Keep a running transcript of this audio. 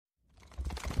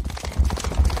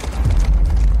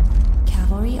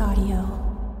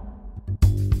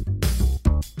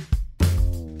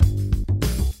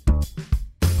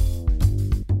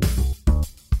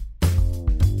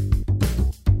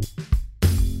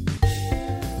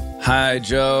Hi,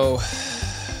 Joe.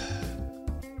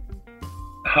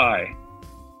 Hi.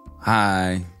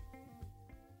 Hi.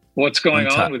 What's going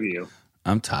on with you?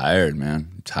 I'm tired, man.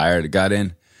 I'm tired. I got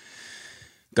in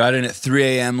at 3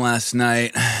 a.m. last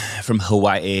night from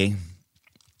Hawaii.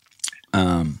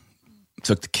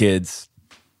 Took the kids.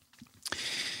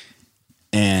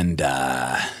 And, we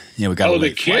got a late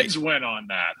the kids flight. went on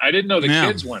that. I didn't know the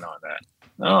kids went on that.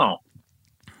 Oh.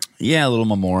 Yeah, a little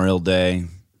Memorial Day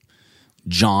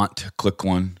jaunt, quick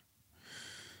one.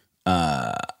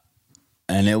 And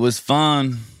it was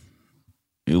fun.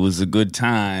 It was a good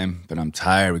time, but I'm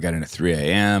tired. We got in at 3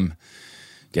 a.m.,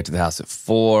 get to the house at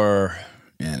 4,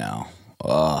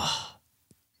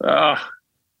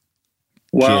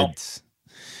 Well.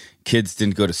 Kids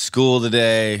didn't go to school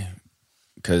today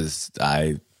because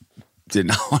I did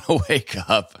not want to wake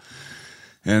up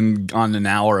and on an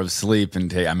hour of sleep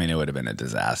and it would have been a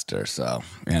disaster. So,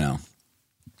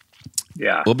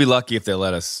 Yeah. We'll be lucky if they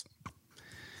let us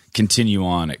continue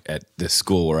on at this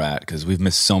school we're at because we've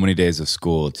missed so many days of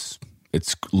school.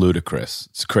 It's ludicrous.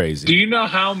 It's crazy. Do you know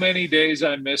how many days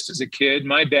I missed as a kid?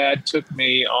 My dad took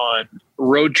me on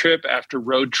road trip after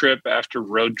road trip after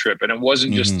road trip, and it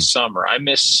wasn't just the summer. I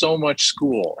missed so much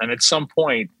school, and at some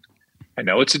point, I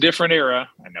know it's a different era.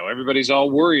 I know everybody's all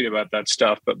worried about that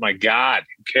stuff, but my God,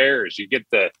 who cares? You get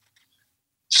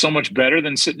so much better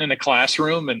than sitting in a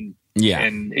classroom and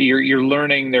you're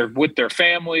learning. They're with their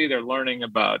family. They're learning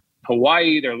about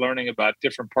Hawaii. They're learning about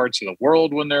different parts of the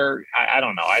world when they're, I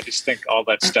don't know. I just think all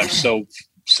that stuff's so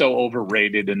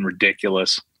overrated and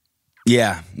ridiculous.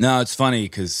 Yeah, no, it's funny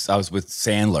because I was with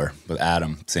Adam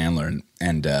Sandler,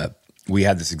 and we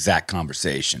had this exact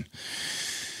conversation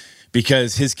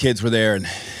because his kids were there and,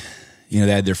 they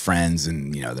had their friends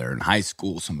and, they're in high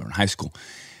school, some are in high school.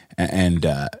 And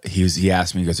he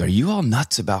asked me, he goes, "Are you all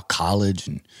nuts about college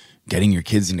and getting your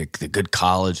kids into the good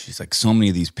college?" He's like, so many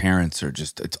of these parents are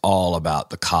just, it's all about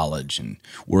the college and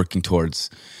working towards,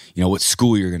 what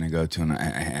school you're going to go to.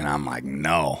 And I'm like,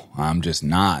 no, I'm just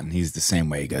not. And he's the same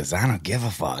way. He goes, I don't give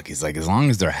a fuck. He's like, as long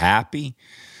as they're happy,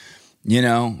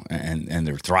 and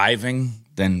they're thriving,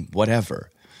 then whatever.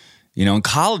 In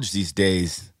college these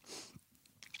days,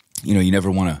 you never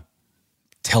want to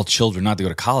tell children not to go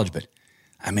to college, but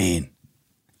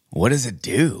what does it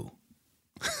do?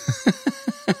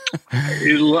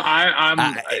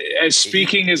 I'm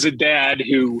speaking as a dad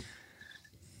who,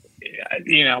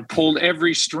 pulled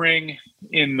every string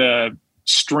in the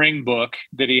string book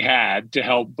that he had to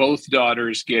help both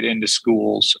daughters get into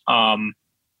schools.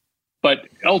 But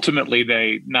ultimately,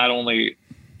 they not only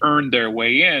earned their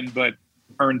way in, but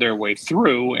earned their way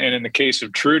through. And in the case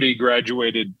of Trudy,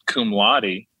 graduated cum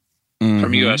laude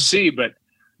from USC. But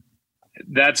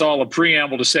that's all a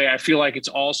preamble to say I feel like it's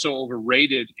also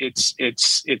overrated. It's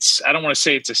I don't want to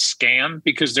say it's a scam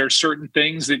because there are certain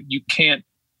things that you can't,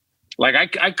 like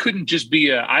I couldn't just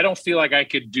be I don't feel like I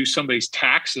could do somebody's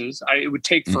taxes. It would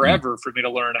take forever for me to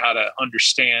learn how to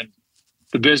understand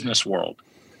the business world.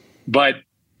 But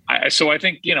so I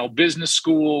think, business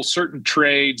school, certain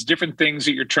trades, different things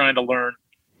that you're trying to learn,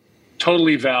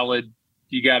 totally valid.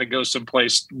 You got to go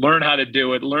someplace, learn how to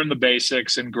do it, learn the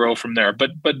basics, and grow from there.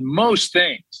 But most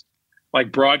things,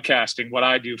 like broadcasting, what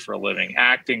I do for a living,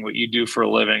 acting, what you do for a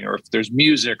living, or if there's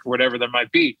music or whatever there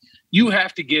might be, you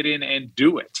have to get in and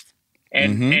do it.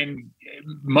 And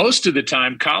most of the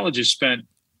time, college is spent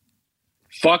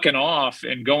fucking off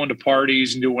and going to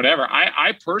parties and doing whatever.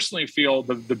 I personally feel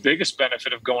the biggest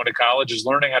benefit of going to college is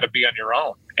learning how to be on your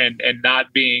own and not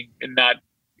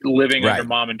living under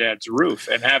mom and dad's roof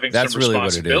and having some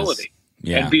responsibility.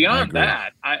 Yeah, and beyond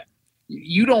that,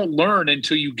 you don't learn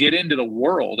until you get into the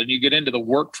world and you get into the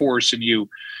workforce and you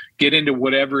get into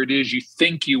whatever it is you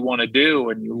think you want to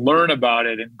do and you learn about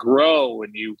it and grow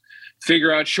and you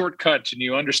figure out shortcuts and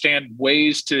you understand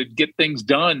ways to get things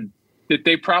done that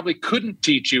they probably couldn't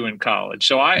teach you in college.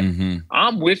 So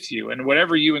I'm with you. And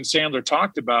whatever you and Sandler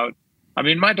talked about,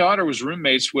 my daughter was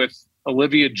roommates with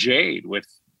Olivia Jade, with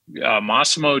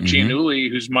Massimo Giannulli,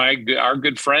 who's our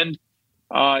good friend,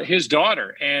 his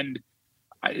daughter. And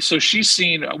so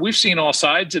we've seen all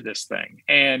sides of this thing.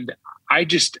 And I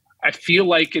feel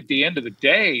like at the end of the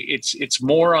day, it's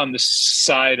more on the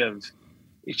side of,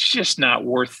 it's just not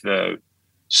worth the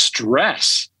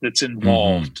stress that's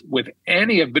involved with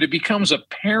any of, but it becomes a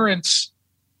parent's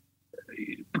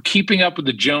keeping up with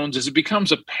the Joneses. It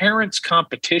becomes a parent's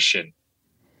competition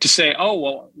to say, oh,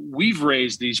 well, we've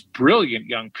raised these brilliant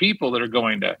young people that are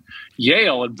going to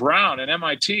Yale and Brown and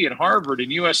MIT and Harvard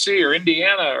and USC or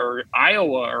Indiana or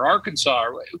Iowa or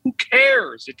Arkansas. Who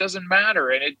cares? It doesn't matter.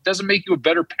 And it doesn't make you a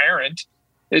better parent.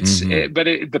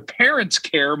 The parents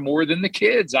care more than the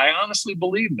kids. I honestly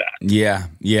believe that. Yeah.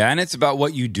 And it's about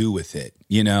what you do with it.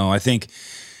 I think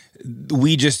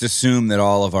we just assume that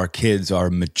all of our kids are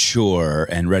mature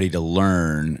and ready to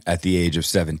learn at the age of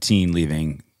 17,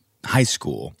 leaving high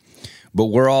school. But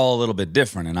we're all a little bit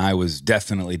different, and I was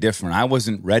definitely different. I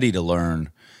wasn't ready to learn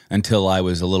until I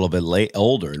was a little bit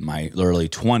older, in my early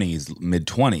 20s,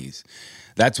 mid-20s.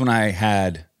 That's when I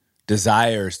had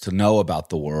desires to know about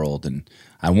the world, and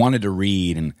I wanted to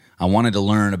read, and I wanted to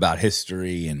learn about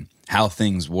history and how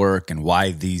things work and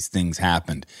why these things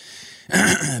happened.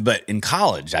 But in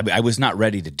college, I was not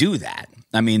ready to do that.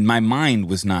 I mean, my mind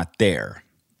was not there,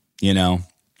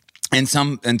 And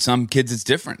some kids, it's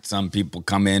different. Some people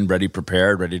come in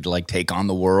prepared, ready to like take on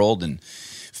the world and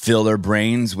fill their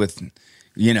brains with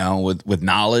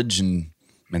knowledge and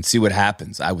see what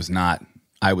happens. I was not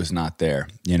there.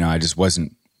 I just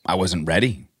wasn't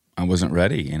ready. I wasn't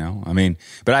ready, I mean,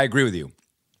 but I agree with you.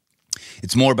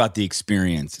 It's more about the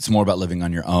experience. It's more about living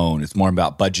on your own. It's more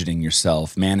about budgeting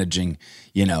yourself, managing,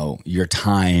 your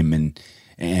time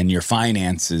and your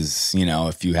finances,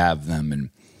 if you have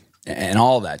them, and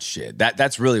all that shit.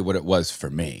 That's really what it was for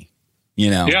me,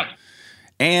 Yeah.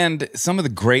 And some of the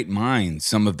great minds,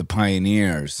 some of the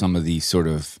pioneers, some of the sort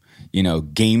of,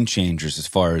 game changers as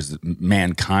far as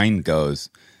mankind goes,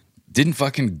 didn't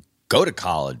fucking go to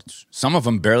college. Some of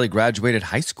them barely graduated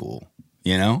high school,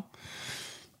 Yeah,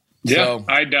 So,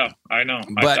 I know.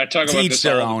 But I talk to about each this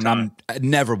their all own. the time. I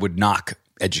never would knock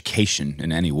education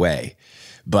in any way,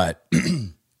 but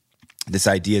this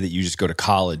idea that you just go to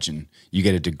college and you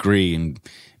get a degree and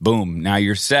boom, now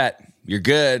you're set. You're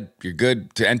good. You're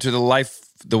good to enter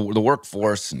the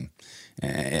workforce, and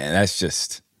that's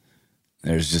just,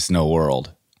 there's just no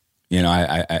world.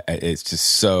 I it's just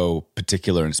so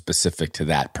particular and specific to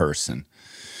that person.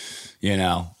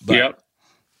 But, Yep.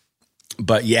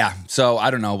 But yeah, so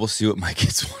I don't know. We'll see what my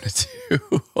kids want to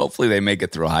do. Hopefully they make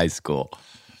it through high school.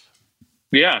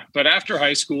 Yeah, but after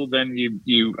high school, then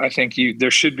I think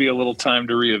there should be a little time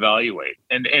to reevaluate.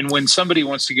 And when somebody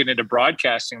wants to get into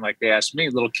broadcasting, like they asked me,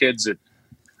 little kids that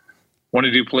want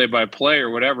to do play-by-play or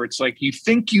whatever, it's like, you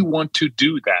think you want to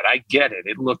do that. I get it.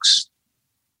 It looks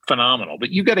phenomenal,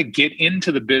 but you got to get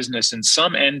into the business and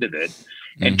some end of it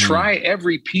and try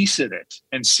every piece of it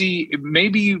and see,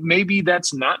 maybe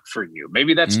that's not for you.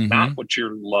 Maybe that's not what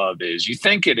your love is. You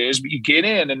think it is, but you get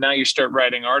in and now you start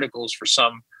writing articles for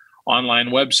some online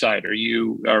website, or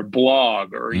you are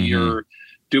blog, or you're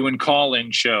doing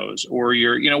call-in shows, or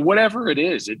you're, whatever it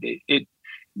is.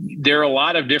 There are a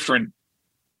lot of different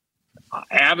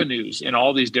avenues in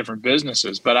all these different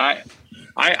businesses, but I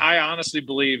honestly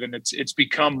believe, and it's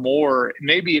become more,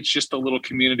 maybe it's just the little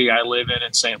community I live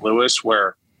in St. Louis,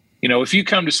 where, if you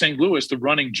come to St. Louis, the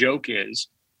running joke is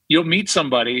you'll meet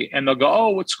somebody and they'll go, "Oh,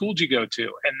 what school did you go to?"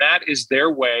 And that is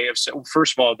their way of saying,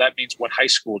 first of all, that means what high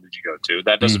school did you go to?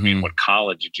 That doesn't mean what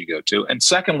college did you go to. And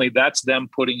secondly, that's them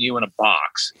putting you in a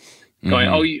box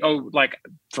going, like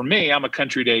for me, I'm a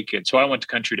country day kid. So I went to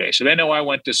country day. So they know I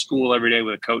went to school every day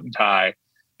with a coat and tie.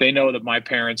 They know that my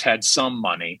parents had some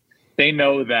money. They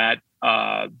know that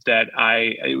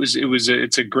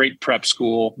it's a great prep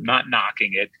school, not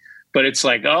knocking it, but it's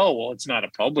like, oh, well, it's not a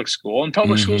public school, and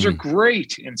public schools are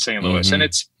great in St. Louis. And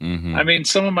it's, I mean,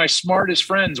 some of my smartest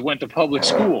friends went to public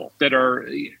school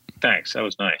thanks. That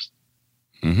was nice.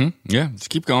 Yeah. Just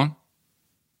keep going.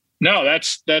 No,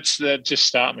 that just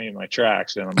stopped me in my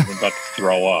tracks, and I'm about to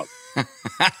throw up.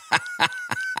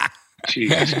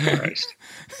 Jesus Christ.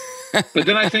 But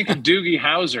then I think of Doogie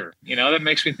Howser. That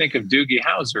makes me think of Doogie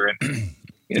Howser. And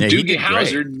Doogie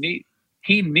Howser,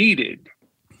 he needed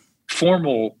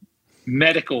formal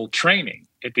medical training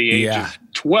at the age of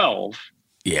 12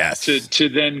 to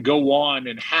then go on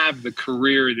and have the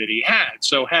career that he had.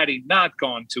 So had he not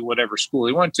gone to whatever school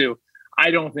he went to, I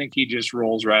don't think he just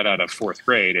rolls right out of fourth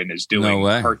grade and is doing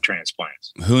heart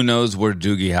transplants. Who knows where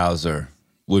Doogie Howser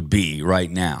would be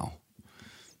right now?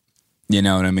 You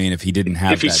know what I mean? If he didn't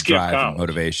have that drive and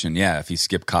motivation. Yeah, if he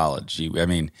skipped college.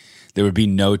 There would be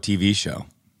no TV show.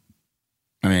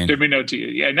 There'd be no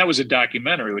TV. Yeah, and that was a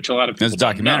documentary, which a lot of people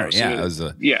don't know. Yeah, it was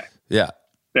a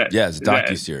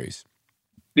docuseries.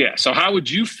 Yeah, so how would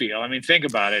you feel? Think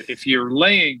about it. If you're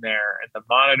laying there and the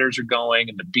monitors are going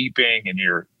and the beeping, and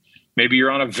maybe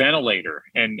you're on a ventilator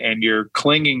and you're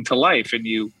clinging to life, and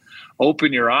you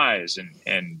open your eyes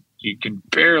and you can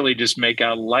barely just make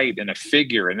out light and a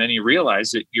figure. And then you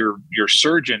realize that your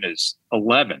surgeon is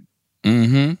 11.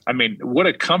 What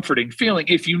a comforting feeling.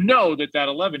 If you know that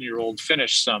 11-year-old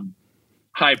finished some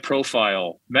high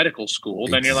profile medical school,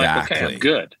 then you're like, okay, I'm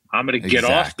good. I'm going to get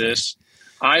off this.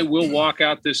 I will walk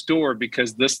out this door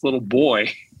because this little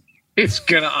boy is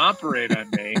going to operate on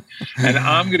me and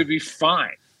I'm going to be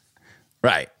fine.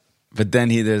 Right. But then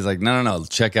there's like, no,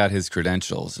 check out his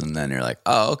credentials. And then you're like,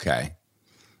 oh, okay.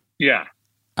 Yeah.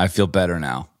 I feel better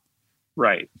now.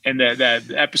 Right. And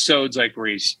that episode's like where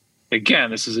he's,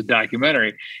 again, this is a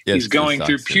documentary. Yeah, he's going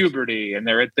through puberty and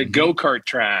they're at the go-kart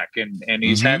track and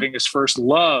he's having his first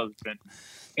love.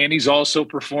 And he's also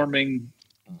performing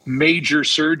major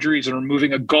surgeries and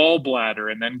removing a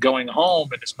gallbladder and then going home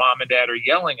and his mom and dad are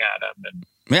yelling at him. And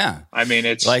yeah. I mean,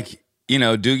 it's like,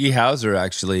 Doogie Howser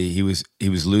actually, he was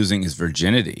losing his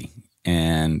virginity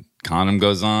and condom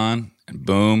goes on and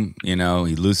boom, he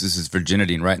loses his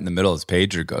virginity and right in the middle his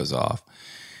pager goes off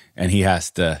and he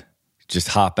has to just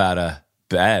hop out of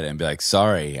bed and be like,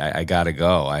 sorry, I gotta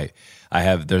go.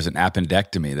 There's an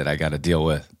appendectomy that I gotta deal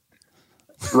with.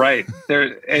 Right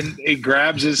there, and he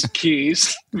grabs his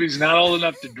keys. He's not old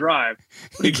enough to drive.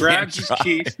 But he grabs his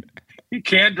keys. He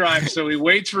can't drive, so he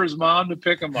waits for his mom to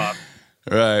pick him up.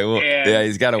 Right. Well,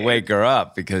 he's got to wake her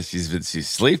up because she's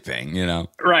sleeping.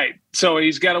 Right. So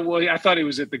he's got to. Well, I thought he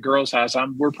was at the girl's house.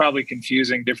 We're probably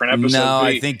confusing different episodes. No,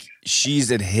 I think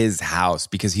she's at his house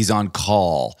because he's on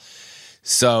call.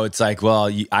 So it's like, well,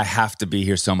 I have to be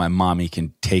here so my mommy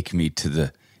can take me to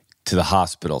the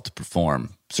hospital to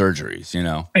perform surgeries,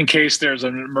 in case there's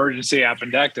an emergency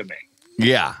appendectomy.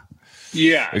 Yeah.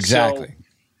 Yeah. Exactly.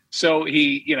 So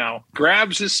he,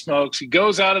 grabs his smokes. He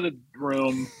goes out of the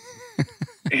room,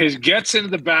 gets into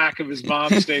the back of his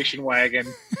mom's station wagon,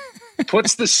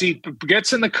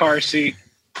 gets in the car seat,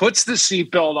 puts the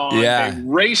seatbelt on. Yeah. They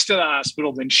race to the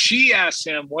hospital. Then she asks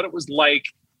him what it was like,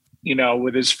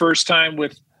 with his first time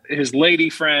with his lady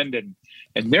friend and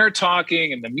they're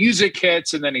talking and the music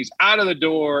hits and then he's out of the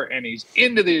door and he's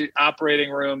into the operating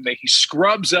room. He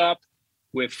scrubs up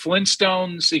with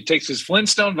Flintstones. He takes his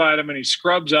Flintstone vitamin. He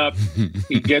scrubs up.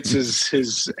 He gets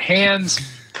his hands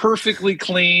perfectly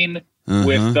clean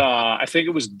with, I think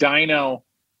it was Dino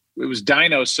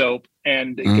soap.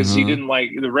 And because he didn't like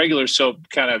the regular soap,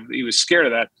 he was scared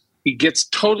of that. He gets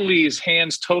his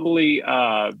hands totally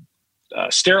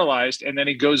sterilized. And then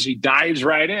he dives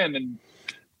right in and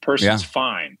person's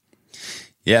fine.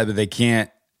 Yeah, but they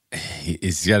can't.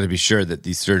 He's got to be sure that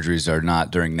these surgeries are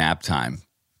not during nap time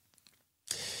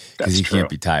because he can't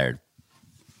be tired.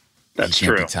 That's he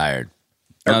true. Can't be tired.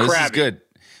 No, this is good.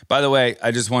 By the way, I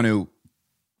just want to,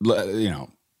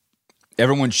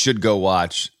 everyone should go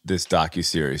watch this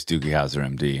docuseries, Doogie Howser,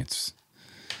 MD.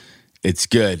 It's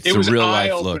good. It's a real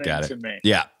life look at it.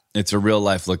 Yeah, it's a real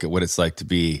life look at what it's like to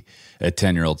be a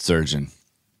 10-year-old surgeon.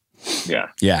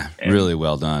 Yeah, and really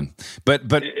well done. But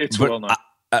it's well done.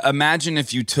 Imagine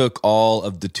if you took all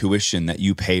of the tuition that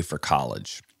you pay for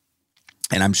college,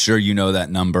 and I'm sure you know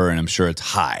that number, and I'm sure it's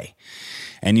high.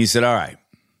 And you said, "All right,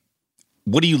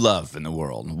 what do you love in the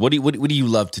world? What do you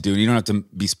love to do?" And you don't have to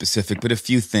be specific, but a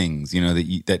few things,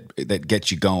 that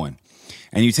get you going.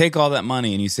 And you take all that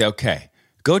money and you say, "Okay,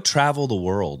 go travel the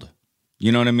world."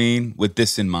 You know what I mean? With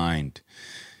this in mind.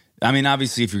 I mean,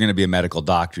 obviously, if you're going to be a medical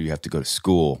doctor, you have to go to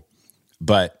school.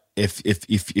 But if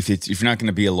you're not going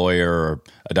to be a lawyer or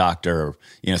a doctor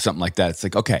or something like that, it's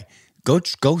like, okay,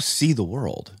 go see the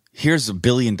world. Here's $1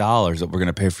 billion that we're going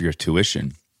to pay for your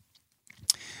tuition.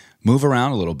 Move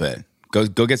around a little bit. Go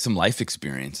get some life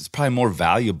experience. It's probably more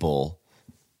valuable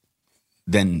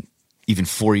than even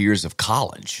 4 years of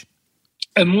college.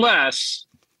 Unless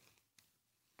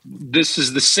this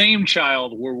is the same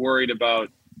child we're worried about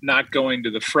not going to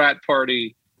the frat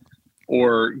party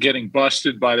or getting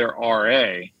busted by their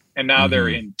RA. And now they're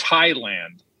in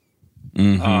Thailand,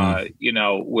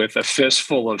 with a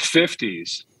fistful of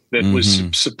 50s that was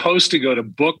supposed to go to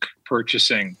book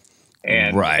purchasing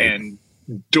and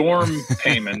dorm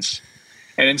payments.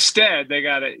 And instead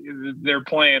they're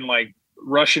playing like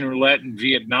Russian roulette in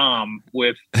Vietnam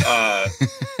with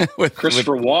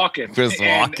Christopher Walken. Chris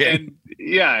Walken.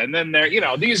 And then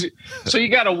these. So you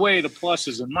got to weigh the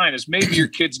pluses and minuses. Maybe your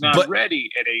kid's not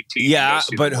ready at 18. Yeah,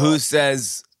 but who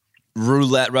says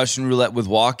Russian roulette with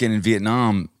Walken in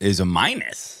Vietnam is a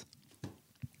minus?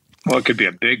 Well, it could be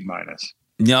a big minus.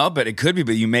 No, but it could be.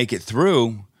 But you make it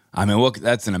through. I mean,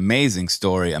 that's an amazing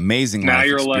story. Amazing life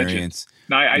experience.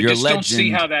 Now I just don't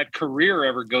see how that career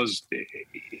ever goes.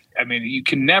 I mean, you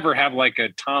can never have like a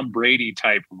Tom Brady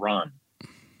type run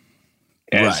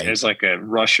as like a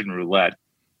Russian roulette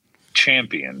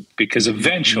champion, because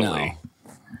eventually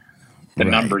the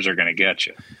numbers are going to get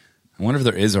you. I wonder if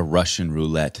there is a Russian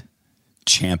roulette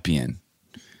champion.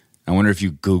 I wonder if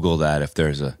you Google that, if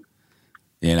there's a,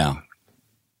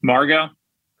 Margot,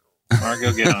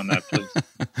 get on that, please.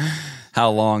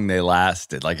 How long they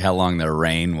lasted, like how long their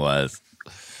reign was.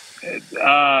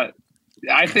 I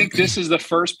think this is the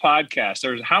first podcast.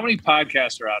 There's how many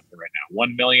podcasts are out there right now?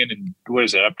 1 million and what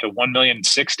is it? Up to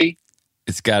 1,060,000?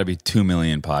 It's got to be 2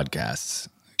 million podcasts.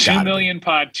 2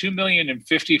 million and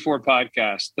 54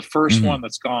 podcasts. The first one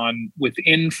that's gone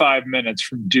within 5 minutes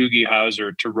from Doogie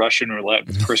Howser to Russian roulette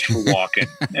with Christopher Walken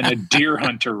and a deer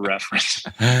hunter reference.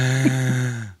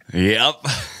 Yep.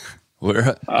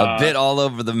 We're a bit all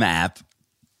over the map.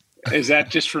 Is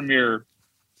that just from your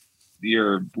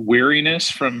weariness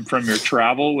from your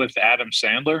travel with Adam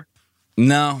Sandler?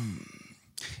 No.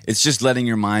 It's just letting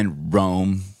your mind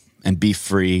roam and be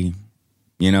free.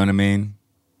 You know what I mean?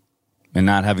 And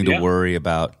not having to worry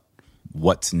about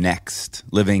what's next.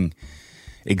 Living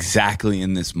exactly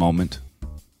in this moment.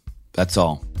 That's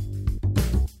all.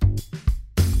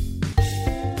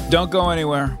 Don't go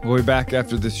anywhere. We'll be back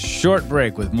after this short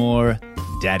break with more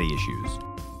daddy issues.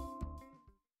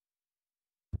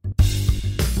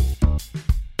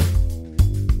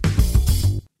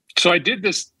 So I did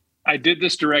this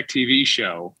direct TV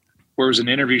show where it was an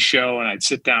interview show, and I'd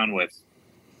sit down with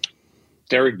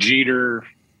Derek Jeter,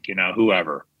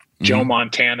 whoever, Joe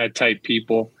Montana type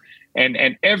people.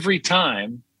 And every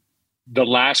time the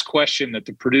last question that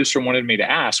the producer wanted me to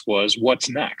ask was, what's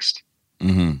next?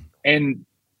 Mm-hmm. And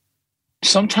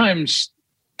sometimes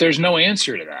there's no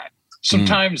answer to that.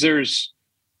 Sometimes there's,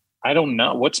 I don't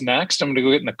know, what's next? I'm going to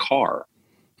go get in the car.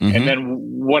 Mm-hmm. And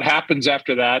then what happens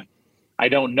after that? I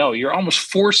don't know. You're almost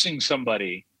forcing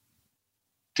somebody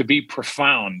to be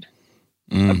profound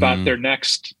about their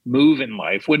next move in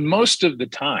life, when most of the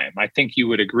time, I think you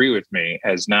would agree with me,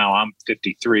 as now I'm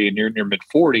 53 and you're in your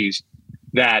mid-40s,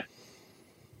 that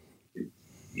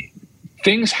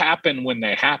things happen when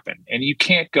they happen. And you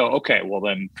can't go, okay, well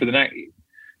then for the next,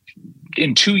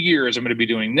 in 2 years, I'm going to be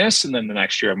doing this. And then the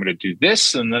next year I'm going to do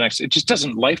this. And the next,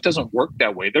 life doesn't work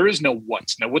that way. There is no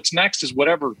what's now. What's next is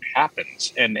whatever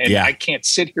happens. And I can't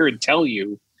sit here and tell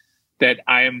you that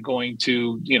I am going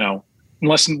to,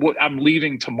 unless I'm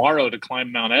leaving tomorrow to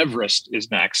climb Mount Everest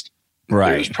is next.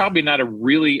 Right. There's probably not a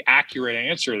really accurate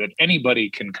answer that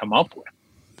anybody can come up with.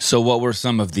 So what were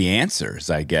some of the answers,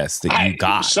 I guess, that you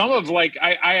got? Some of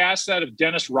I asked that of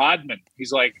Dennis Rodman.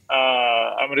 He's like,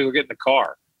 I'm going to go get in the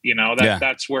car.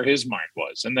 That's where his mind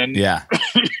was. And then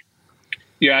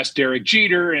you asked Derek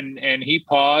Jeter and he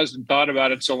paused and thought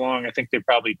about it so long, I think they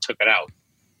probably took it out.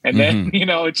 And then,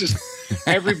 it's just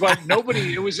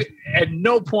everybody, it was at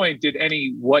no point did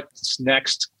any what's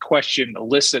next question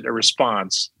elicit a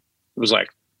response. It was like,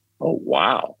 oh,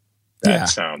 wow, that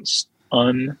sounds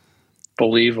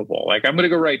unbelievable. Like, I'm going to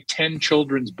go write 10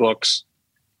 children's books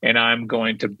and I'm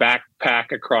going to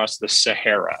backpack across the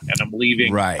Sahara and I'm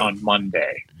leaving on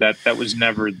Monday. That was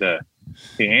never the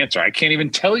answer. I can't even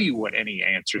tell you what any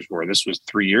answers were. This was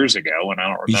 3 years ago and I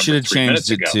don't remember. You should have changed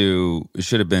it to, it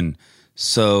should have been,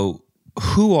 so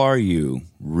who are you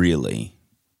really?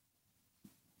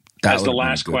 That's the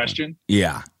last question.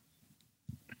 Yeah.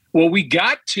 Well, we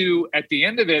got to at the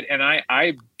end of it, and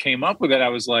I came up with it. I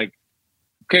was like,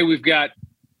 okay, we've got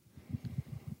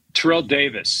Terrell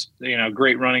Davis,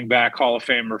 great running back, Hall of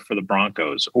Famer for the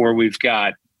Broncos, or we've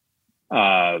got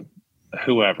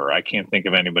whoever. I can't think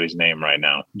of anybody's name right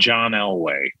now. John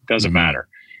Elway. Doesn't matter.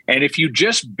 And if you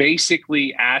just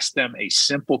basically ask them a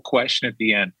simple question at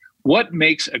the end, what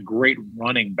makes a great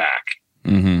running back?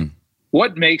 Mm-hmm.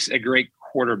 What makes a great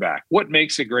quarterback? What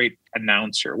makes a great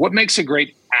announcer? What makes a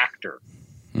great actor?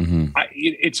 Mm-hmm.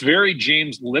 It's very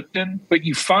James Lipton, but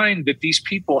you find that these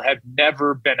people have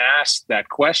never been asked that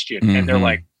question. And they're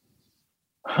like,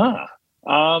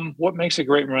 what makes a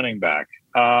great running back?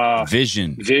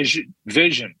 Vision,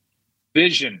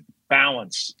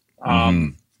 balance,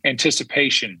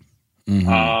 anticipation,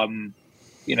 kind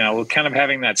of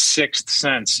having that sixth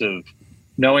sense of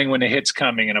knowing when a hit's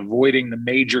coming and avoiding the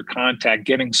major contact,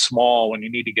 getting small when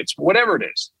you need to get small, whatever it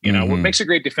is. What makes a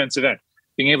great defensive end?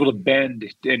 Being able to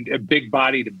bend and a big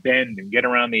body to bend and get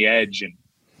around the edge and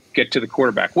get to the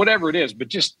quarterback, whatever it is. But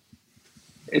just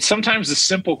it's sometimes the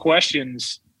simple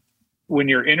questions when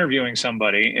you're interviewing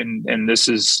somebody, and this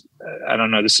is, I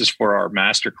don't know, this is for our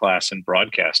masterclass in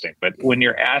broadcasting, but when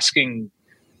you're asking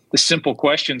the simple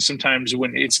questions, sometimes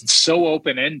when it's so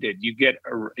open-ended, you get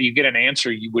an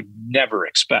answer you would never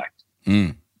expect.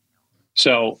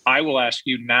 So I will ask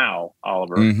you now,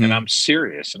 Oliver, and I'm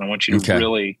serious, and I want you to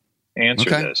really answer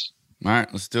this. All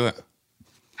right, let's do it.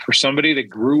 For somebody that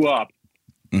grew up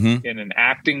in an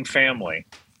acting family,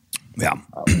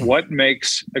 what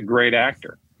makes a great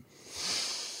actor?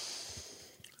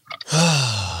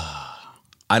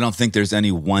 I don't think there's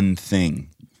any one thing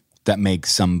that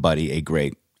makes somebody a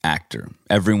great actor.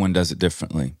 Everyone does it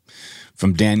differently.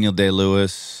 From Daniel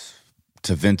Day-Lewis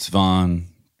to Vince Vaughn,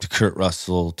 to Kurt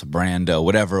Russell, to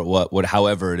Brando,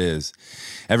 however it is.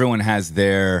 Everyone has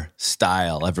their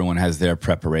style. Everyone has their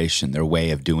preparation, their way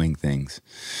of doing things.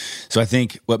 So I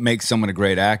think what makes someone a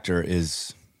great actor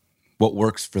is what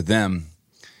works for them.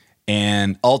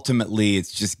 And ultimately,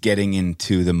 it's just getting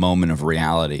into the moment of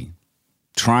reality,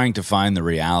 trying to find the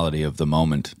reality of the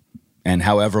moment. And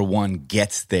however one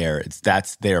gets there,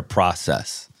 that's their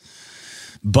process.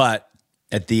 But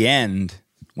at the end,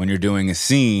 when you're doing a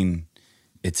scene,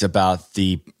 it's about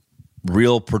the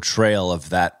real portrayal of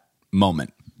that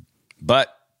moment.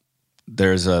 But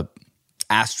there's a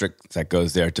asterisk that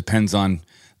goes there. It depends on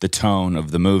the tone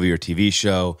of the movie or TV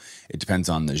show. It depends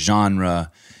on the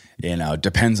genre. It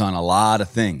depends on a lot of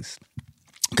things.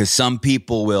 Because some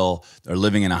people they're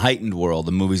living in a heightened world.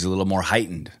 The movie's a little more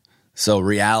heightened. So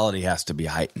reality has to be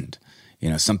heightened.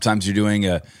 Sometimes you're doing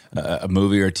a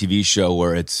movie or a TV show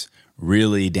where it's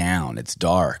really down. It's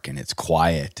dark and it's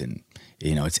quiet and,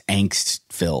 it's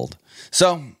angst-filled.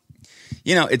 So,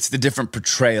 it's the different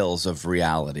portrayals of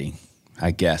reality, I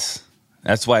guess.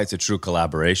 That's why it's a true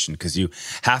collaboration, because you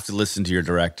have to listen to your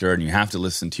director and you have to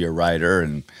listen to your writer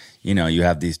and, you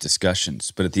have these discussions.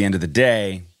 But at the end of the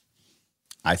day,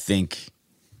 I think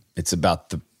it's about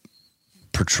the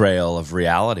portrayal of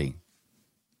reality,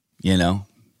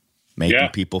 making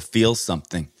people feel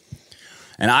something.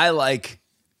 And I like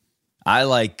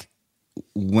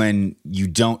when you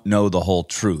don't know the whole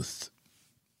truth,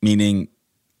 meaning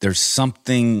there's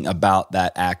something about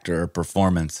that actor or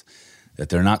performance that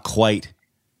they're not quite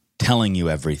telling you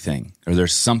everything, or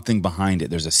there's something behind it.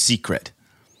 There's a secret,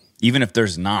 even if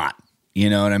there's not, you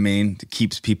know what I mean? It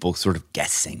keeps people sort of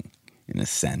guessing in a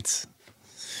sense.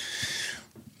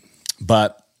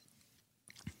 But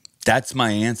that's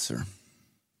my answer,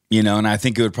 and I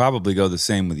think it would probably go the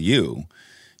same with you,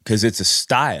 because it's a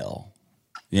style.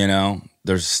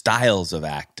 There's styles of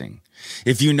acting.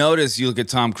 If you notice, you look at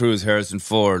Tom Cruise, Harrison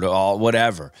Ford, or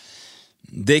whatever,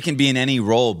 they can be in any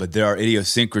role, but there are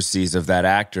idiosyncrasies of that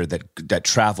actor that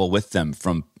travel with them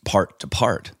from part to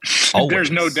part. Always.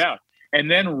 There's no doubt. And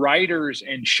then writers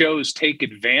and shows take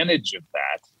advantage of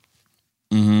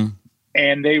that. Mm-hmm.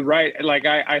 And they write, like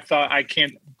I thought, I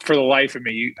can't, for the life of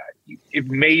me, it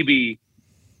maybe,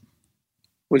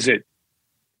 was it,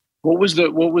 What was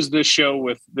the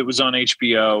show that was on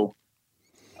HBO?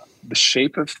 The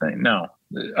Shape of Things? No,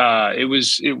 it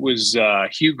was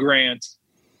Hugh Grant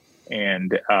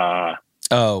and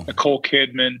Nicole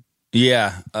Kidman.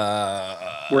 Yeah,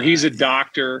 where he's a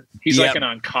doctor. He's yep. like an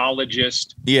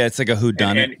oncologist. Yeah, it's like a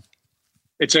whodunit. And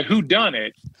it's a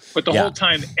whodunit, but the whole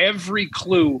time every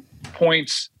clue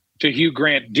points to Hugh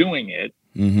Grant doing it.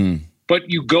 Mm-hmm. But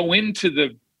you go into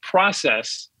the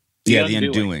process. The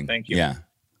undoing. Thank you. Yeah.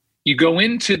 You go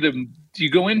into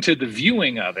the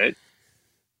viewing of it,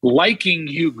 liking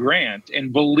Hugh Grant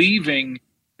and believing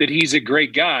that he's a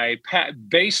great guy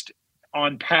based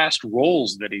on past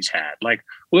roles that he's had. Like,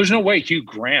 well, there's no way Hugh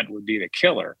Grant would be the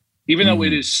killer, even though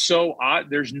it is so odd.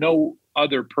 There's no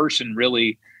other person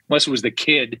really, unless it was the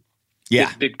kid,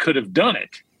 that could have done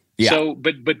it. Yeah. So,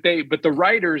 but the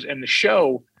writers and the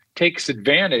show takes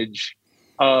advantage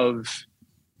of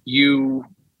you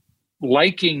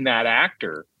liking that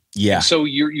actor. Yeah. And so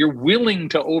you're willing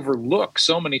to overlook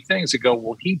so many things that go,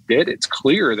 well, he did. It's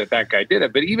clear that guy did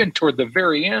it. But even toward the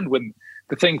very end, when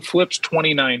the thing flips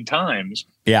 29 times,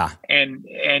 and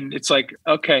it's like,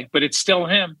 okay, but it's still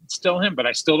him. It's still him. But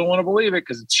I still don't want to believe it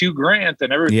because it's Hugh Grant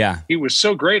and everything. Yeah. He was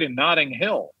so great in Notting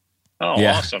Hill. Oh,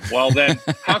 awesome. Well, then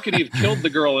how could he have killed the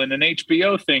girl in an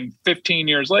HBO thing 15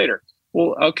 years later?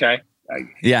 Well, okay.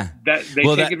 They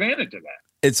take advantage of that.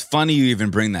 It's funny you even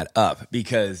bring that up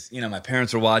because, my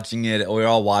parents were watching it. We were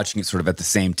all watching it sort of at the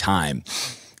same time.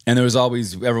 And there was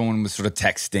always, everyone was sort of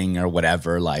texting or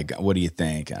whatever, like, what do you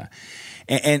think?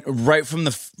 And right from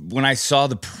when I saw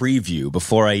the preview,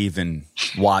 before I even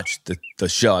watched the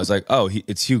show, I was like, oh,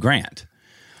 it's Hugh Grant.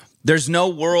 There's no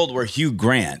world where Hugh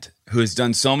Grant, who has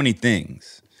done so many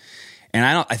things, and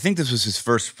I think this was his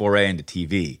first foray into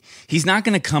TV, he's not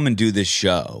going to come and do this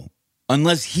show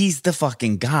unless he's the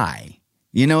fucking guy.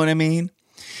 You know what I mean?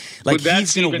 Like,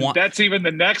 that's even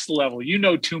the next level. You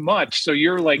know too much, so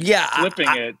you're like flipping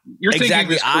it. You're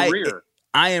thinking his career.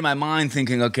 I in my mind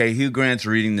thinking, okay, Hugh Grant's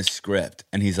reading the script,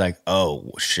 and he's like,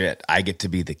 oh shit, I get to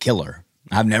be the killer.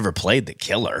 I've never played the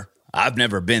killer. I've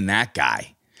never been that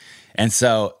guy, and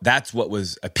so that's what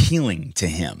was appealing to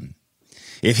him.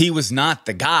 If he was not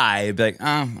the guy, I'd be like,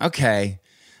 oh, okay,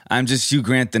 I'm just Hugh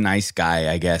Grant, the nice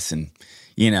guy, I guess, and.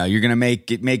 You're going to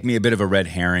make me a bit of a red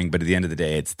herring, but at the end of the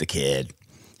day, it's the kid.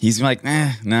 He's like,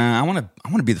 nah, I want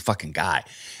to be the fucking guy.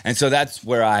 And so that's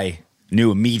where I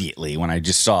knew immediately when I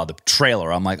just saw the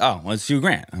trailer. I'm like, oh, well, it's Hugh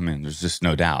Grant. I mean, there's just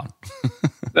no doubt.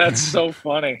 That's so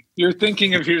funny. You're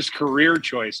thinking of his career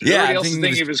choices. Yeah, Everybody else is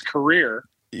thinking of his career.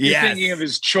 You're thinking of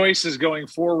his choices going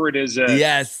forward as a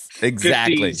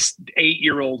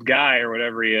 58-year-old guy or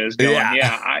whatever he is. Going,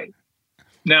 I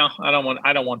don't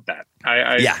want that.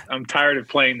 I'm tired of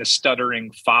playing the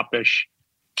stuttering, foppish,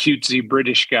 cutesy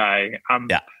British guy.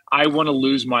 I want to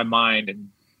lose my mind and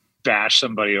bash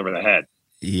somebody over the head.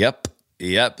 Yep.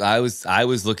 I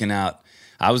was looking at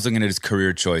his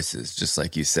career choices, just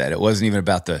like you said. It wasn't even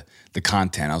about the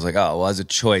content. I was like, oh, well, as a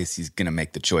choice, he's going to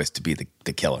make the choice to be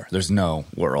the killer. There's no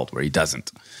world where he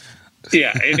doesn't.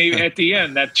 Yeah, and at the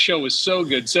end, that show was so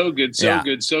good.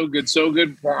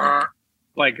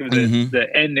 Like the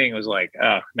ending was like,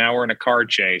 oh, now we're in a car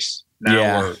chase.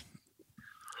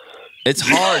 It's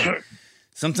hard.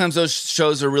 Sometimes those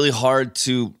shows are really hard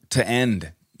to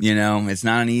end. You know, it's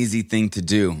not an easy thing to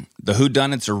do. The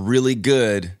whodunits are really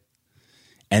good.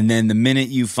 And then the minute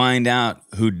you find out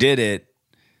who did it,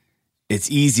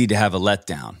 it's easy to have a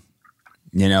letdown.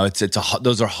 You know,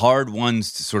 those are hard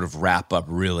ones to sort of wrap up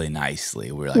really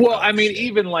nicely. We're like, well, I mean,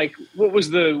 even like, what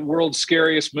was the world's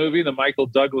scariest movie? The Michael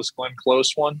Douglas, Glenn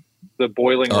Close one, the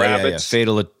boiling rabbits. Yeah.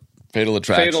 Fatal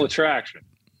Attraction. Fatal Attraction.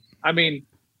 I mean,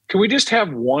 can we just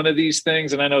have one of these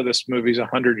things? And I know this movie's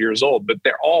 100 years old, but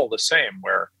they're all the same.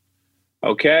 Where,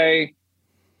 okay,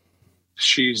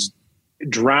 she's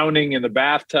drowning in the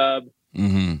bathtub.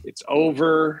 Mm-hmm. It's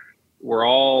over. We're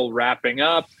all wrapping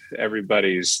up.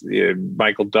 Everybody's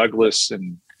Michael Douglas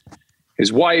and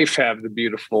his wife have the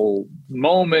beautiful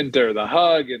moment or the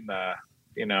hug and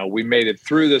we made it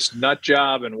through this nut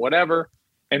job and whatever.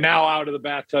 And now out of the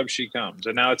bathtub she comes.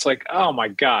 And now it's like, oh my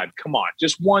God, come on,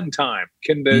 just one time.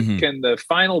 Can the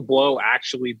final blow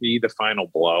actually be the final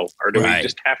blow? Or do we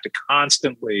just have to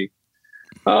constantly,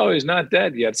 oh, he's not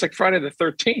dead yet. It's like Friday the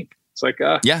 13th. It's like,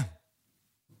 yeah.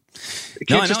 You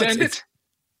can't just end it.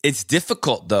 It's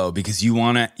difficult though, because you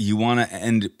want to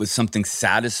end with something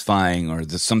satisfying or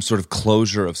some sort of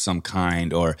closure of some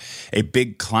kind, or a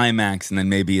big climax, and then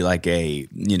maybe like a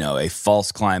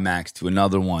false climax to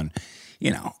another one.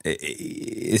 You know,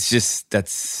 it's just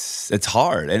it's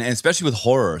hard, and especially with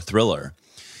horror thriller.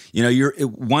 You know,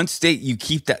 one state you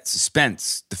keep that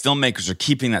suspense. The filmmakers are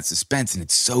keeping that suspense, and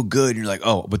it's so good. You're like,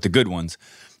 oh, but the good ones,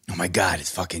 oh my God, it's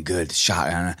fucking good. It's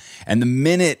shot, and the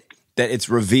minute that it's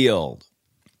revealed,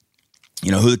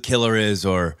 you know, who the killer is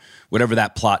or whatever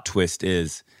that plot twist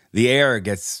is, the air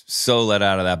gets so let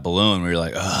out of that balloon where you're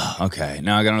like, oh, okay,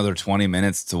 now I got another 20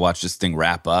 minutes to watch this thing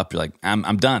wrap up. You're like,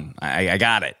 I'm done. I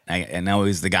got it. And now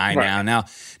he's the guy now.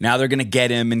 Now they're going to get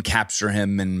him and capture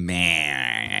him and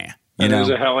man. There's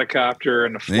a helicopter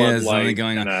and a floodlight. Something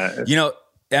going on. You know,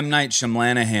 M. Night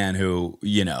Shyamalan, who,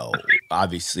 you know,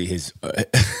 obviously his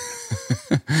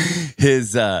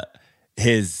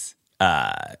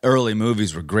early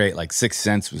movies were great. Like Sixth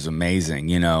Sense was amazing,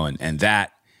 you know, and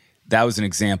that was an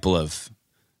example of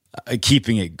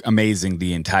keeping it amazing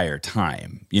the entire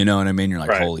time. You know what I mean? You're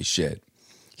like, holy shit.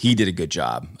 He did a good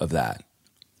job of that.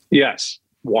 Yes.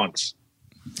 Once.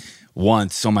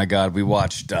 Oh my God. We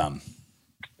watched,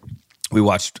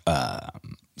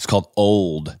 it's called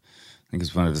Old. I think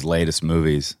it's one of his latest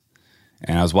movies.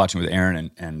 And I was watching with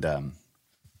Aaron and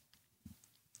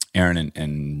Aaron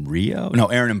and Rio? No,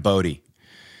 Aaron and Bodie.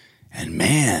 And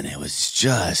man, it was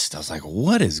just, I was like,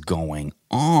 what is going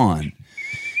on?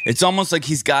 It's almost like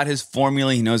he's got his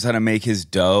formula. He knows how to make his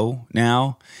dough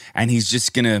now. And he's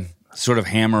just going to sort of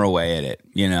hammer away at it,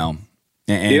 you know?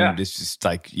 And it's just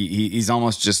like, he's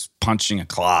almost just punching a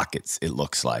clock, it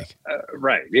looks like.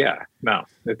 Right, yeah. No,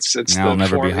 it's now I'll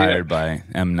never be hired by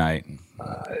M. Night.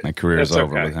 My career is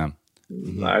over with him.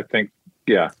 I think,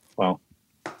 well,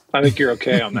 I think you're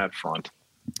okay on that front.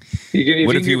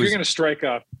 You're going to strike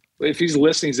up, if he's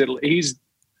listening, he's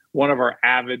one of our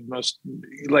avid, most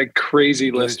like crazy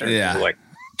listeners. Yeah. Like,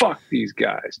 fuck these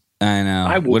guys. I know.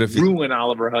 I will ruin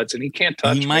Oliver Hudson. He can't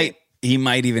touch me. He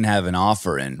might even have an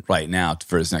offer in right now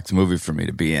for his next movie for me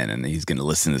to be in, and he's going to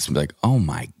listen to this and be like, "Oh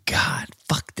my God,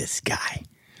 fuck this guy."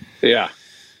 Yeah.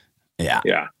 Yeah.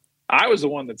 I was the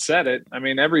one that said it. I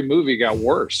mean, every movie got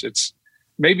worse. It's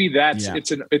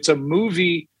a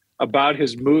movie about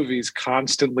his movies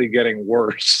constantly getting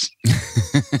worse.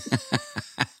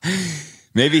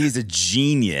 Maybe he's a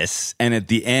genius, and at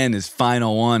the end, his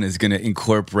final one is going to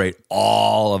incorporate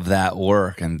all of that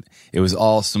work, and it was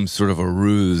all some sort of a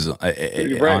ruse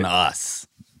on us.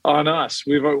 On us.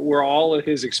 We're all at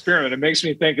his experiment. It makes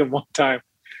me think of one time,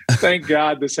 thank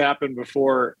God this happened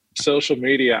before social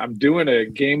media. I'm doing a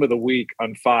game of the week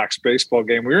on Fox, baseball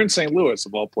game. We were in St. Louis,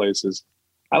 of all places,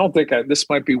 I don't think this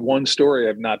might be one story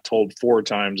I've not told 4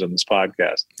 times on this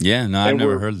podcast. Yeah, no, I've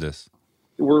never heard this.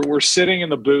 We're sitting in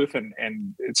the booth, and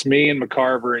it's me and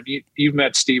McCarver, and you've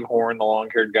met Steve Horn, the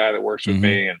long-haired guy that works with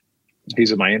me, and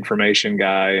he's my information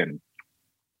guy, and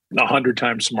 100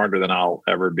 times smarter than I'll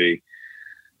ever be.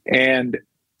 And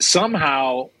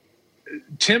somehow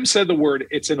Tim said the word,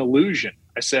 "It's an illusion."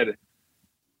 I said,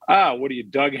 what are you,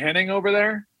 Doug Henning over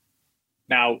there?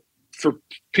 Now, for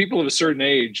people of a certain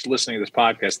age listening to this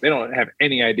podcast, they don't have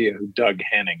any idea who Doug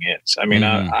Henning is. I mean,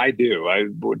 I do.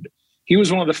 He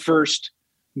was one of the first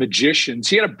magicians.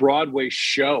 He had a Broadway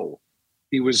show.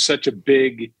 He was such a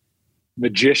big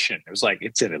magician. It was like,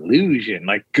 it's an illusion.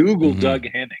 Like, Google Doug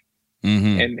Henning.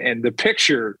 And the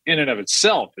picture in and of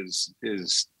itself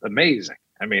is amazing.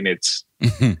 I mean, it's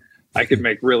I could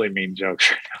make really mean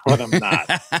jokes right now, but I'm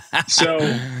not. So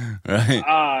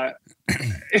right.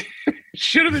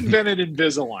 Should have invented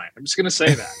Invisalign. I'm just going to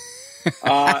say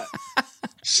that.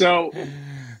 So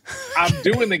I'm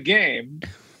doing the game,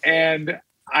 and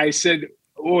I said,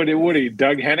 what are you,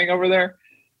 Doug Henning over there?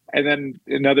 And then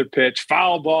another pitch,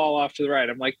 foul ball off to the right.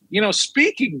 I'm like,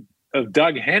 speaking of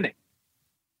Doug Henning,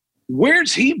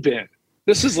 where's he been?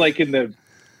 This is like in the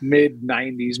mid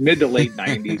to late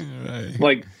 90s. Right.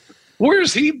 Like,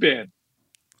 where's he been?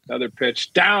 Another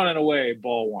pitch, down and away,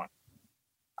 ball 1.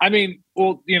 I mean,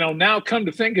 well, now come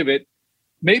to think of it,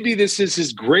 maybe this is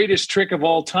his greatest trick of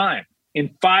all time.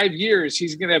 In 5 years,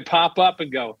 he's going to pop up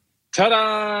and go,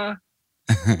 ta-da!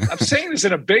 I'm saying this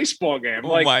in a baseball game.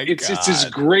 Like, it's his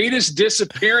greatest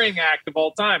disappearing act of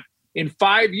all time. In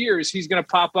 5 years, he's going to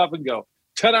pop up and go,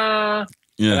 ta-da!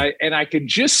 Yeah. And I can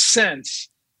just sense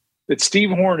that Steve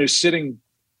Horn, is sitting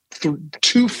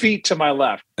 2 feet to my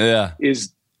left,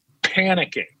 is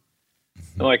panicking.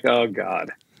 I'm like, oh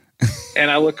God. And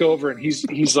I look over, and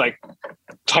he's like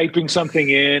typing something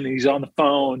in, and he's on the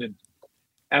phone, and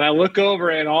I look over,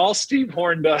 and all Steve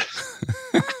Horn does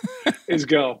is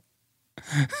go,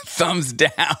 thumbs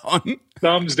down.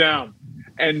 Thumbs down.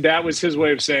 And that was his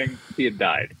way of saying he had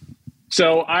died.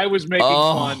 So I was making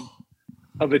fun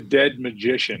of a dead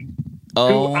magician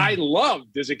who I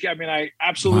loved as a kid. I mean, I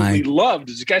absolutely loved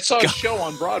as a kid. I saw his show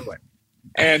on Broadway.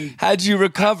 And how'd you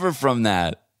recover from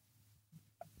that?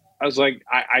 I was like,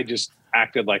 I just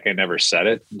acted like I never said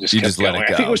it. And just you kept just going. let it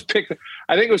go.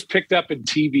 I think it was picked up in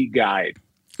TV Guide.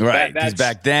 Right, because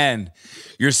back then,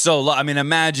 you're so I mean,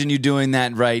 imagine you doing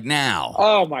that right now.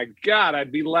 Oh my God,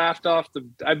 I'd be laughed off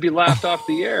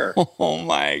the air. Oh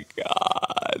my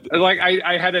God! Like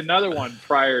I had another one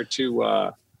prior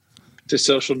to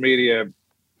social media.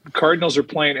 Cardinals are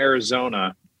playing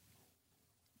Arizona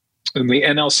in the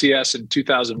NLCS in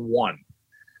 2001.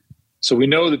 So we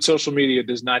know that social media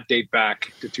does not date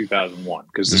back to 2001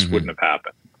 because this wouldn't have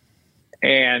happened.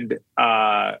 And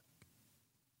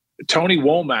Tony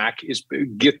Womack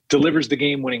delivers the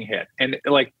game-winning hit. And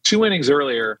like 2 innings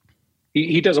earlier,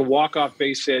 he does a walk-off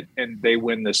base hit, and they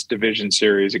win this division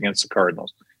series against the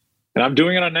Cardinals. And I'm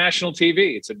doing it on national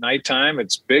TV. It's at nighttime.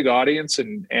 It's big audience.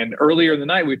 And earlier in the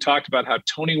night, we talked about how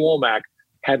Tony Womack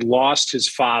had lost his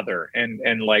father.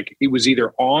 And like, it was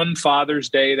either on Father's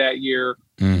Day that year,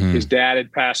 his dad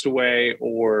had passed away,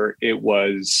 or it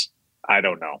was, I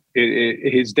don't know.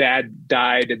 His dad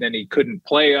died, and then he couldn't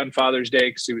play on Father's Day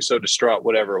because he was so distraught,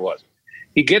 whatever it was.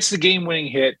 He gets the game-winning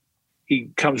hit. He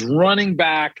comes running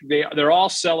back. They're all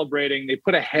celebrating. They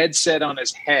put a headset on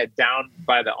his head down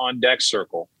by the on-deck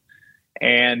circle.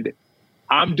 And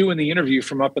I'm doing the interview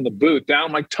from up in the booth down.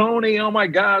 I'm like, Tony, oh my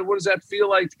God, what does that feel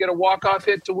like to get a walk-off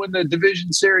hit to win the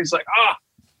division series? Like,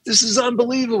 this is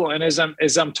unbelievable. And as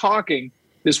I'm talking,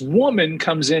 this woman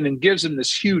comes in and gives him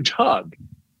this huge hug.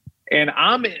 And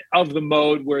I'm of the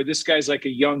mode where this guy's like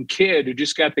a young kid who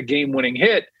just got the game-winning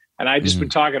hit. And I just been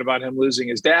talking about him losing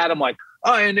his dad. I'm like,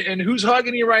 and who's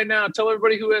hugging you right now? Tell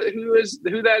everybody who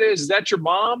that is. Is that your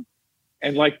mom?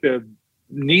 And like the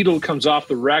needle comes off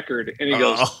the record, and he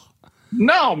goes,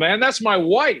 no, man, that's my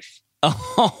wife. And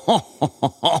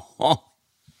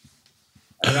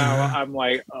I'm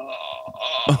like,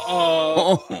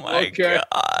 oh my God.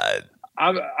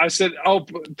 I said,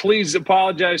 please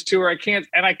apologize to her. I can't.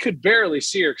 And I could barely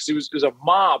see her because it was a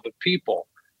mob of people.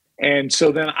 And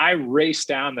so then I raced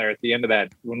down there at the end of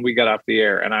that when we got off the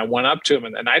air, and I went up to him,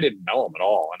 and I didn't know him at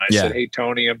all. And I said, hey,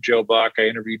 Tony, I'm Joe Buck. I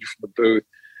interviewed you from the booth.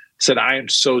 I said, I am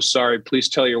so sorry. Please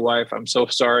tell your wife I'm so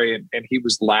sorry. And he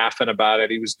was laughing about it.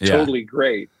 He was totally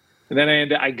great. And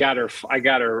then I got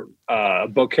her a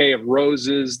bouquet of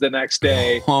roses the next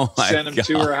day, sent him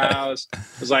to her house. I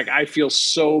was like, I feel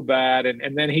so bad.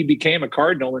 And then he became a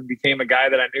Cardinal and became a guy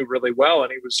that I knew really well.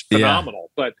 And he was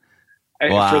phenomenal. But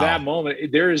For that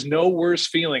moment, there is no worse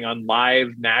feeling on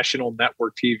live national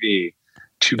network TV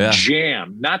to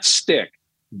jam, not stick,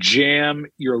 jam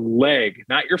your leg,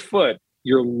 not your foot,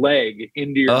 your leg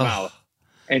into your mouth.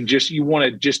 And you want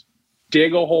to just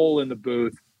dig a hole in the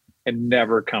booth and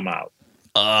never come out.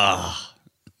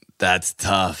 That's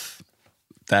tough.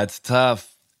 That's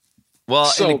tough. Well,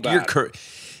 so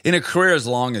in a career as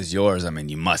long as yours, I mean,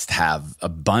 you must have a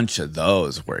bunch of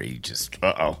those where you just,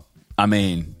 I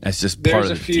mean, that's just part of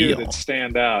the deal. There's a few that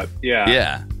stand out. Yeah.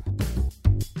 Yeah.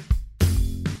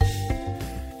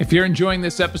 If you're enjoying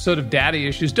this episode of Daddy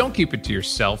Issues, don't keep it to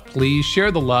yourself. Please share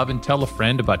the love and tell a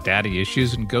friend about Daddy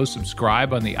Issues, and go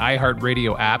subscribe on the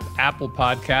iHeartRadio app, Apple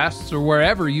Podcasts, or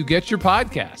wherever you get your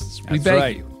podcasts. We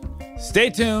beg you.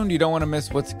 Stay tuned. You don't want to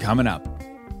miss what's coming up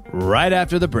right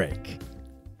after the break.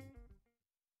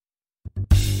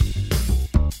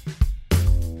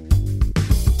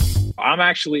 I'm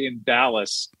actually in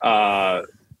Dallas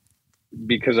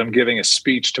because I'm giving a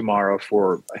speech tomorrow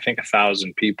for, I think,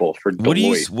 1,000 people for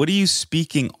Deloitte. What are you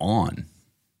speaking on?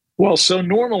 Well, so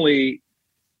normally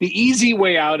the easy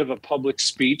way out of a public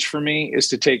speech for me is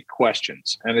to take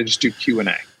questions and I just do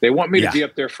Q&A. They want me to be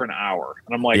up there for an hour.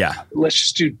 And I'm like,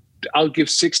 I'll give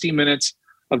 60 minutes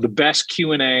of the best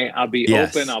Q&A. I'll be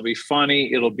open. I'll be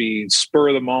funny. It'll be spur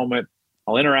of the moment.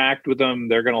 I'll interact with them.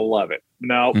 They're going to love it.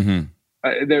 No,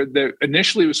 they're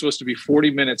initially it was supposed to be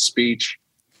 40-minute speech,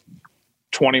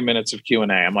 20 minutes of Q&A.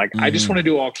 I'm like, I just want to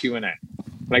do all Q&A. When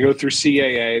I go through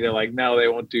CAA, they're like, no, they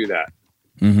won't do that.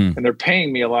 And they're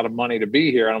paying me a lot of money to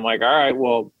be here. And I'm like, all right,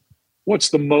 well, what's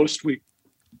the most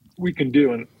we can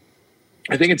do? And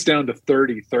I think it's down to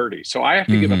 30. So I have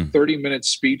to give a 30-minute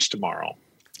speech tomorrow.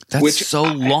 That's so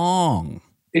long.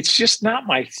 It's just not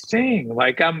my thing.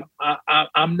 Like I'm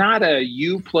not a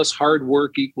you plus hard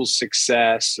work equals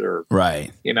success or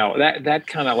that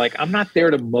kind of like, I'm not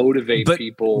there to motivate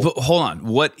people. But hold on,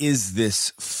 what is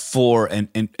this for?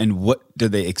 And what do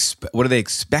they expect? What are they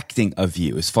expecting of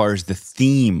you as far as the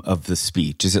theme of the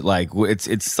speech? Is it like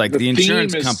it's like the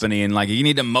insurance company and like you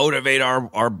need to motivate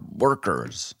our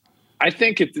workers? I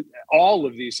think all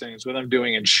of these things, whether I'm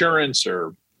doing insurance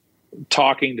or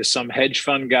talking to some hedge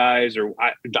fund guys, or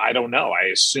I don't know. I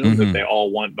assume that they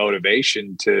all want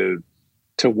motivation to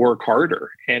work harder.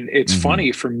 And it's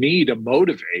funny for me to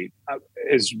motivate,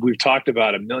 as we've talked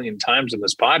about a million times in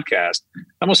this podcast, I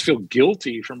almost feel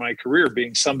guilty for my career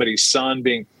being somebody's son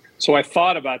so I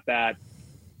thought about that,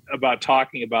 about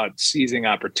talking about seizing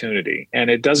opportunity. And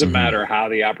it doesn't matter how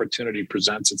the opportunity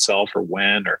presents itself or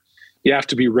when, or you have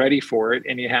to be ready for it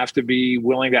and you have to be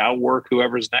willing to outwork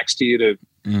whoever's next to you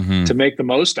to make the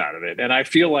most out of it. And I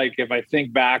feel like if I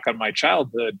think back on my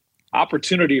childhood,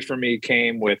 opportunity for me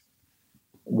came with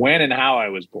when and how I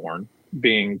was born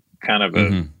being kind of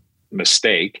a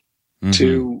mistake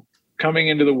to coming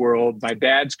into the world. My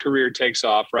dad's career takes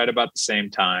off right about the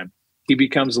same time. He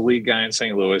becomes the lead guy in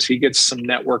St. Louis. He gets some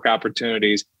network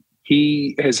opportunities.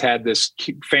 He has had this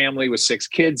family with 6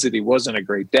 kids that he wasn't a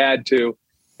great dad to.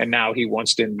 And now he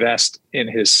wants to invest in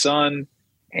his son.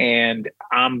 And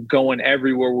I'm going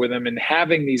everywhere with him and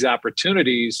having these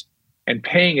opportunities and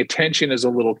paying attention as a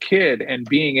little kid and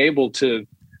being able to,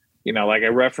 like I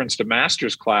referenced a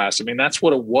master's class. I mean, that's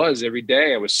what it was every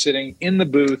day. I was sitting in the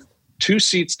booth, 2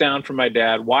 seats down from my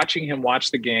dad, watching him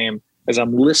watch the game as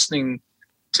I'm listening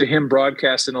to him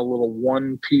broadcast in a little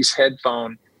one-piece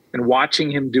headphone and watching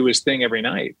him do his thing every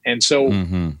night. And so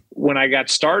when I got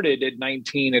started at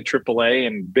 19 at AAA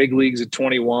and big leagues at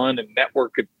 21 and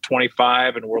network at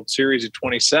 25 and World Series at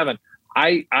 27,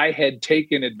 I had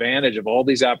taken advantage of all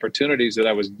these opportunities that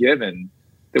I was given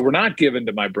that were not given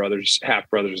to my half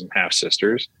brothers and half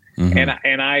sisters.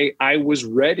 And I was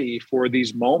ready for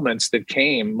these moments that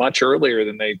came much earlier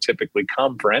than they typically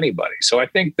come for anybody. So I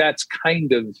think that's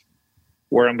kind of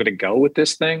where I'm going to go with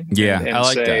this thing. Yeah, and I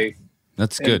like say, that.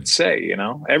 That's good. Say,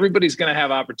 everybody's going to have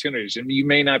opportunities, and you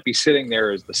may not be sitting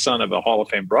there as the son of a Hall of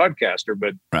Fame broadcaster,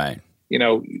 but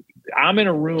I'm in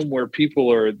a room where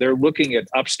people they're looking at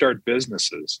upstart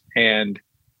businesses, and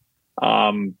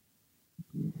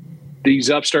these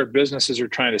upstart businesses are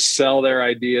trying to sell their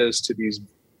ideas to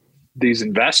these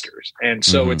investors. And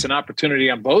so it's an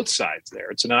opportunity on both sides there.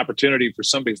 It's an opportunity for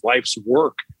somebody's life's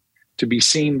work to be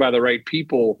seen by the right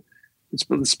people.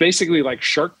 It's basically like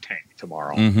Shark Tank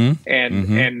tomorrow.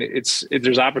 And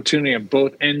there's opportunity on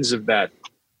both ends of that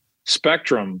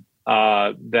spectrum.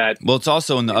 Well, it's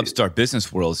also in the upstart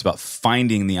business world. It's about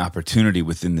finding the opportunity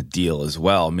within the deal as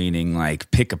well, meaning like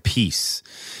pick a piece.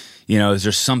 Is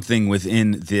there something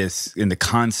within the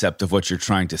concept of what you're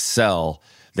trying to sell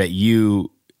that you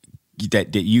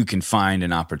can find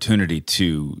an opportunity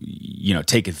to,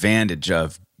 take advantage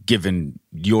of given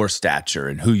your stature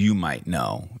and who you might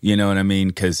know. You know what I mean?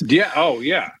 Because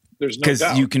there's no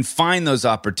doubt. You can find those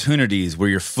opportunities where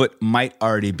your foot might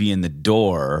already be in the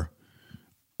door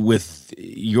with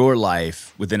your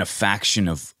life within a faction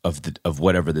of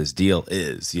whatever this deal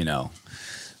is. You know,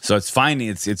 so it's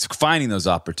finding those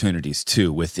opportunities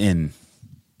too within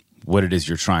what it is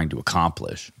you're trying to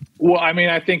accomplish. Well, I mean,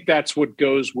 I think that's what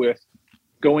goes with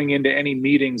going into any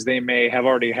meetings they may have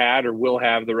already had or will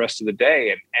have the rest of the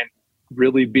day, and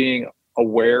really being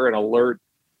aware and alert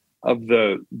of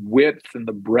the width and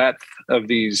the breadth of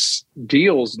these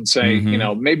deals and say, you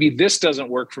know, maybe this doesn't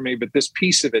work for me, but this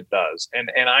piece of it does.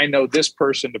 And I know this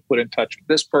person to put in touch with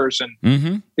this person.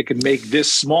 It can make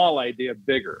this small idea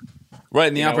bigger. Right.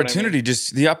 And the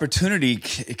opportunity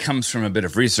it comes from a bit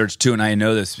of research too. And I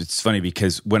know this, it's funny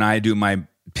because when I do my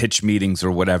pitch meetings or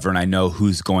whatever, and I know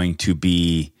who's going to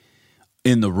be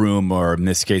in the room, or in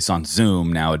this case on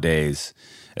Zoom nowadays,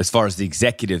 as far as the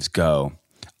executives go,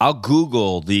 I'll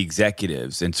Google the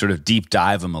executives and sort of deep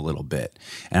dive them a little bit.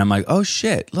 And I'm like, oh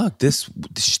shit, look, this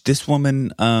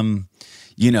woman,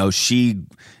 you know, she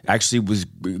actually was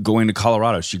going to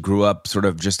Colorado. She grew up sort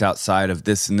of just outside of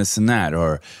this and this and that.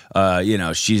 Or, you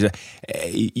know,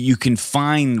 you can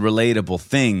find relatable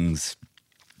things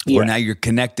where now you're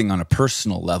connecting on a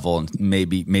personal level, and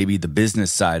maybe the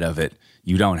business side of it,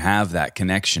 you don't have that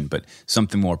connection, but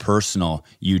something more personal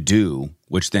you do,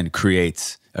 which then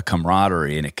creates a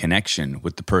camaraderie and a connection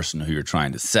with the person who you're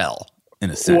trying to sell, in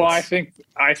a sense. Well, I think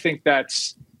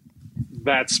that's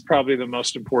probably the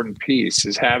most important piece,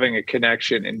 is having a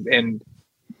connection and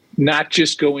not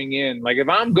just going in. Like if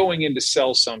I'm going in to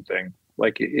sell something,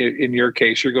 like in your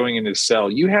case, you're going in to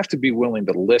sell, you have to be willing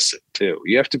to listen too.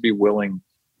 You have to be willing.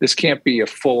 This can't be a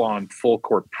full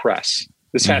court press.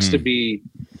 This has to be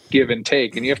give and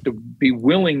take, and you have to be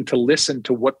willing to listen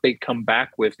to what they come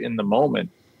back with in the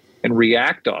moment and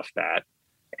react off that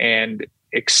and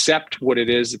accept what it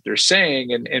is that they're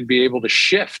saying and be able to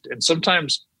shift. And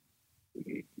sometimes,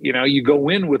 you know, you go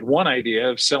in with one idea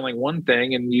of selling one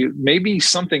thing, and maybe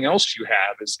something else you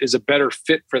have is a better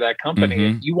fit for that company.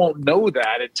 And you won't know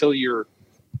that until you're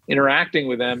interacting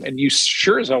with them. And you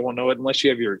sure as hell won't know it unless you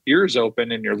have your ears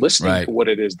open and you're listening to what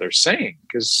it is they're saying.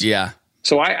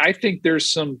 So I think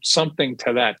there's something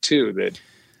to that too, that,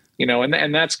 you know,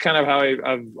 and that's kind of how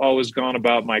I've always gone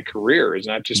about my career, is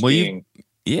not just being.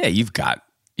 You got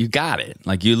it.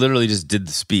 Like you literally just did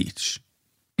the speech.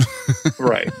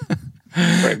 Right.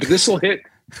 But this will hit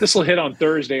on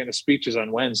Thursday, and the speech is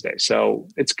on Wednesday. So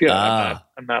it's good. I'm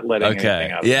not letting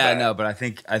anything out of the bag. No, but I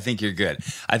think you're good.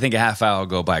 I think a half hour will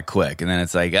go by quick, and then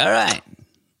it's like, all right.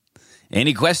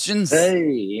 Any questions?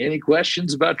 Hey, any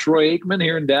questions about Troy Aikman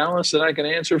here in Dallas that I can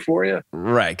answer for you?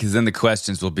 Right, because then the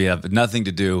questions will have nothing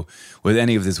to do with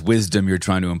any of this wisdom you're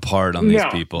trying to impart on these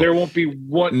people. There won't be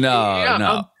one.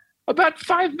 No. About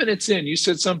 5 minutes in, you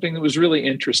said something that was really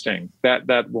interesting.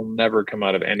 That will never come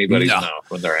out of anybody's mouth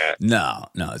when they're at. No.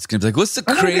 It's going to be like, what's the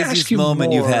craziest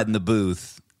moment you've had in the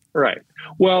booth? Right.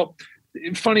 Well,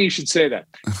 funny you should say that.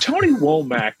 Tony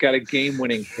Womack got a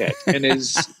game-winning hit, and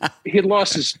he had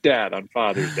lost his dad on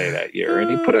Father's Day that year,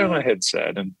 and he put on a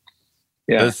headset, and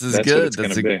this is that's good. What it's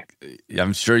going to be.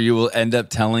 I'm sure you will end up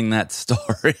telling that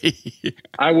story.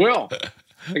 I will.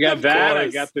 I got that. I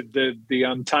got the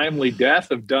untimely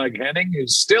death of Doug Henning,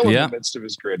 who's still in the midst of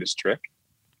his greatest trick.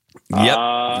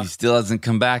 Yep, he still hasn't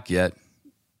come back yet.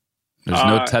 There's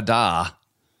no ta-da.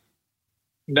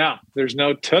 No, there's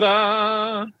no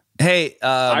ta-da. Hey,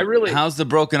 how's the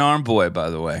broken arm boy, by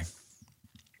the way?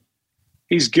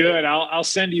 He's good. I'll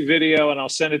send you video, and I'll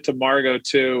send it to Margot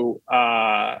too.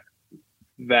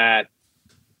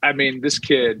 This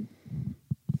kid,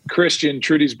 Christian,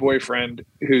 Trudy's boyfriend,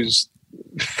 who's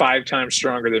 5 times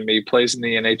stronger than me, plays in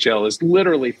the NHL, is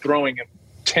literally throwing him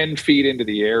 10 feet into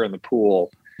the air in the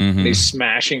pool. And he's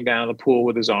smashing down the pool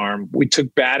with his arm. We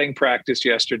took batting practice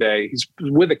yesterday. He's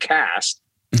with a cast,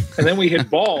 and then we hit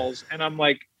balls, and I'm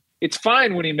like, it's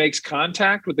fine when he makes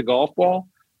contact with the golf ball,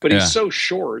 but he's so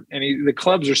short, and the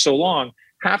clubs are so long.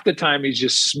 Half the time he's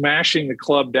just smashing the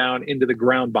club down into the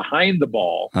ground behind the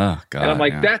ball. Oh, God, and I'm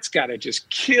like, that's got to just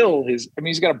kill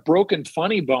he's got a broken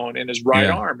funny bone in his right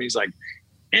arm. He's like,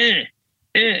 and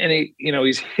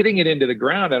he's hitting it into the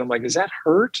ground. And I'm like, does that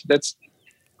hurt? Is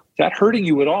that hurting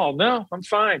you at all? No, I'm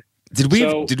fine. Did we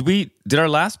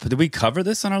cover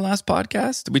this on our last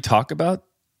podcast? Did we talk about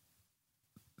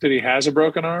that he has a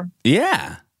broken arm?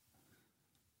 Yeah.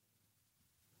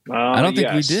 I don't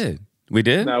think we did. We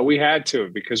did? No, we had to,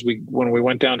 because when we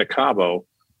went down to Cabo.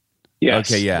 Yes.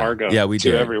 Okay, yeah. Margo, yeah, we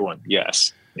did. To everyone.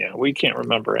 Yes. Yeah, we can't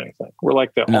remember anything. We're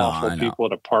like the awful people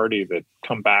at a party that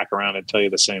come back around and tell you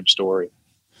the same story.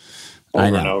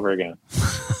 over and over again.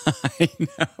 I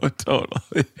know,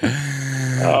 totally.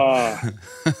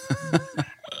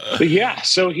 But yeah,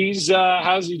 so he's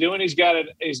how's he doing? He's got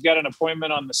an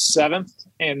appointment on the 7th,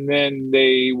 and then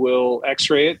they will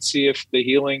X-ray it, see if the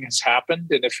healing has happened,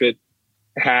 and if it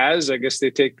has, I guess they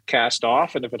take the cast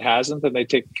off, and if it hasn't, then they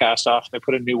take the cast off and they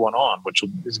put a new one on, which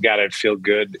has got to feel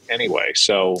good anyway.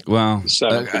 So, well, the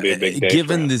 7th could be a big day.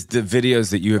 Given the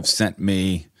videos that you have sent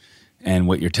me and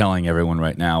what you're telling everyone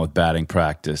right now with batting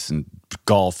practice and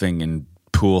golfing and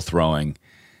pool throwing,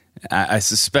 I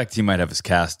suspect he might have his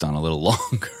cast on a little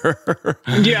longer.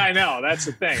 Yeah, I know. That's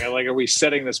the thing. Are we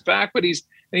setting this back? But he's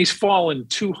fallen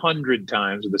 200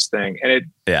 times with this thing, and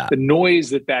the noise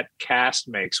that cast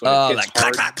makes when it hits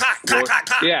hard. Clack, clack,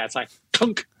 clack. Yeah, it's like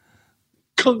kunk,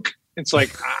 kunk. It's like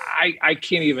I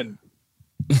can't even.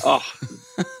 Oh,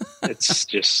 it's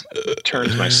just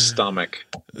turns my stomach.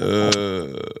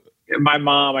 My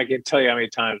mom, I can't tell you how many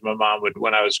times my mom would,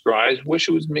 when I was growing, I wish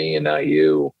it was me and not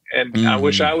you. And I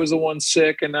wish I was the one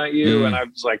sick and not you. And I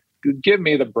was like, give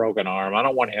me the broken arm. I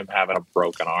don't want him having a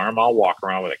broken arm. I'll walk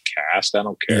around with a cast. I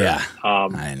don't care. Yeah,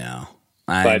 I know.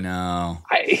 I know.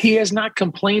 He has not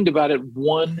complained about it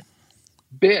one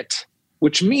bit,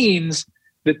 which means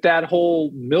that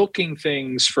whole milking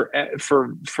things for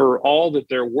all that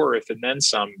they're worth and then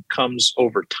some comes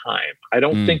over time. I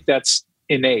don't think that's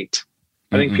innate.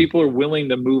 I think people are willing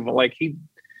to move. Like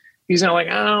he's not like,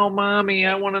 oh, mommy,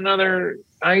 I want another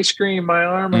ice cream. My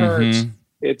arm hurts.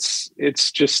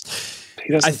 It's just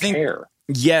he doesn't care.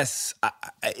 Yes.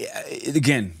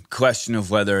 Again, question of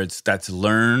whether that's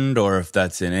learned or if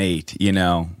that's innate. You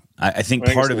know, I think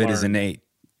part of it is innate.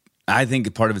 I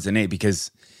think part of it's innate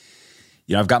because,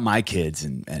 you know, I've got my kids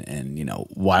and you know,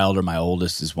 Wilder, my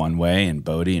oldest, is one way, and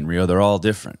Bodie and Rio, they're all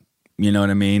different. You know what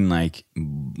I mean? Like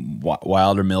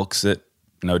Wilder milks it,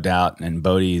 no doubt, and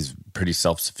Bodie is pretty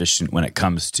self-sufficient when it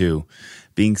comes to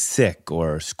being sick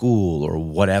or school or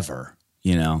whatever,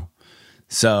 you know?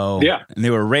 So, yeah. And they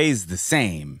were raised the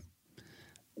same.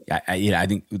 I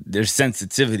think there's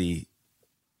sensitivity,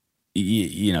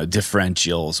 you know,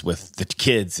 differentials with the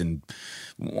kids, and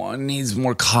one needs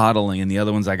more coddling and the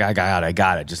other one's like, I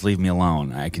got it. Just leave me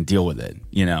alone. I can deal with it,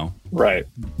 you know? Right.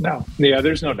 No. Yeah,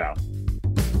 there's no doubt.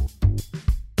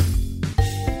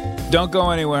 Don't go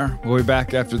anywhere. We'll be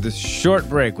back after this short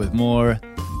break with more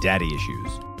daddy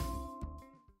issues.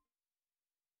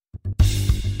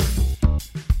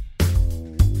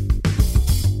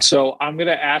 So I'm going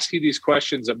to ask you these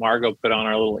questions that Margot put on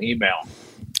our little email.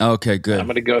 Okay, good. I'm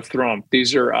going to go through them.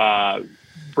 These are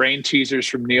brain teasers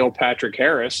from Neil Patrick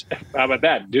Harris. How about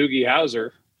that? Doogie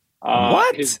Howser.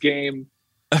 What? His game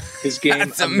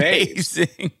That's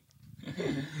amazing.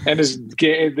 And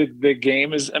the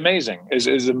game is amazing.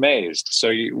 Is amazed. So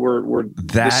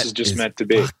this is just meant to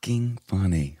be fucking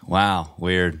funny. Wow,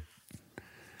 weird.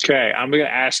 Okay, I'm going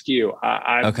to ask you.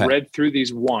 I've read through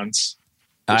these once.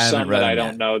 There's some that I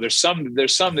don't know. There's some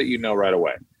that you know right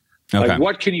away. Okay. Like,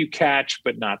 what can you catch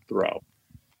but not throw?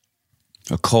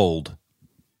 A cold.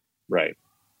 Right.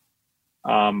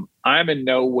 I'm in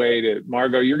no way to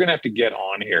Margot. You're going to have to get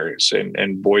on here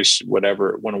and voice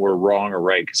whatever when we're wrong or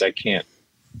right, because I can't.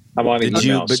 I'm on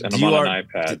emails and I'm on an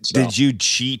iPad. So. Did you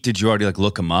cheat? Did you already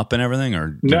look them up and everything,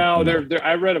 or no?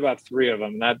 I read about 3 of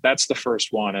them. That's the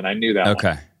first one, and I knew that.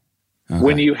 Okay. One.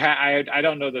 When you I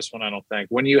don't know this one. I don't think.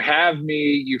 When you have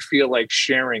me, you feel like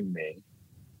sharing me,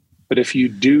 but if you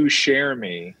do share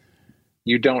me,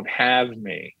 you don't have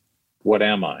me. What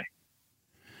am I?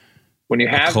 When you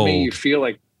have me, you feel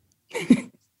like.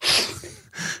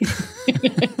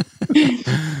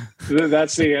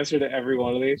 That's the answer to every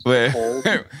one of these. Wait.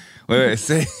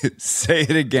 Say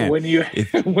it again. When you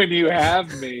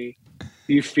have me,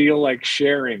 you feel like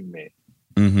sharing me.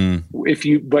 Mm-hmm.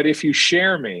 If you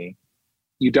share me,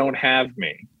 you don't have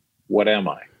me. What am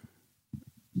I?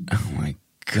 Oh my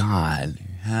God!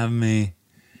 Have me.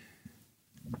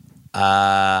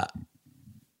 I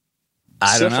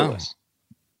don't know.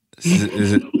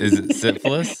 Is it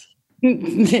syphilis?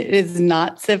 It is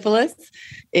not syphilis.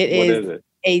 What is it?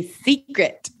 A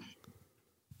secret.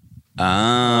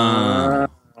 Ah.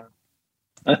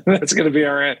 That's going to be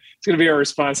our. It's going to be our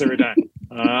response every time.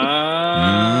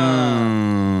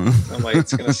 I'm like,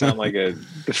 it's going to sound like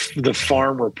the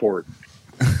farm report.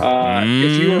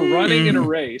 If you are running in a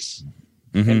race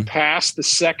and pass the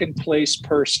second place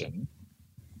person,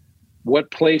 what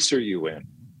place are you in?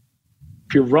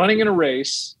 If you're running in a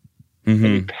race and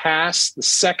you pass the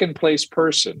second place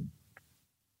person,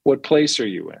 what place are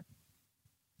you in?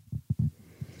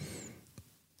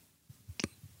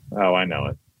 Oh, I know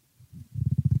it.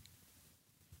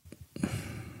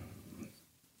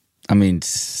 I mean,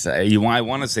 I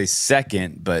want to say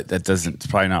second, but it's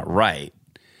probably not right.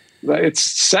 It's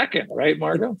second, right,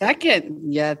 Margo?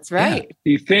 Second. Yeah, that's right.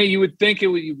 Yeah. You would think it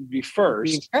would be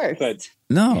first. But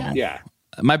no. Yeah.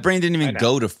 My brain didn't even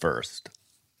go to first.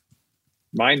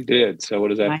 Mine did. So what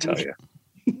does that tell you?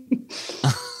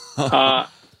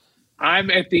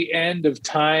 I'm at the end of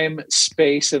time,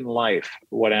 space, and life.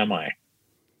 What am I?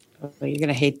 Oh, you're going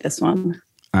to hate this one.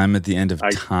 I'm at the end of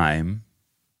time,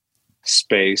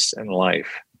 space, and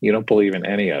life. You don't believe in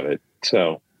any of it.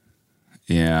 So.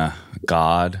 Yeah.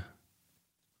 God.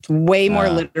 It's way more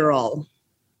literal.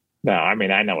 No, I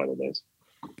mean, I know what it is.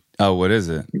 Oh, what is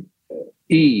it?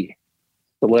 E.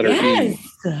 The letter E.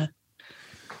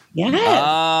 Yes.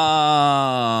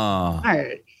 Oh. All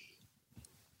right.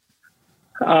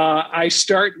 I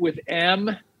start with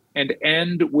M and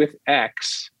end with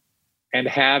X and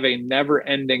have a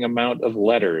never-ending amount of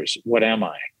letters. What am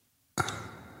I?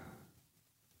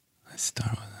 I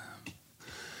start with M.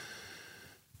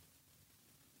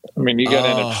 I mean, you got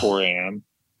in at 4 a.m.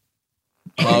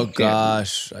 Oh,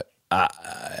 gosh.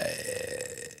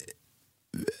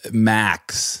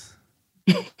 Max.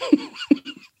 Is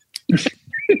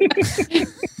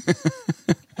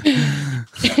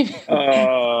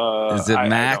it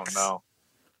Max? I don't know.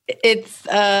 It's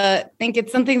I think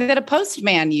it's something that a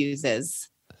postman uses.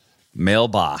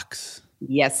 Mailbox.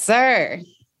 Yes, sir.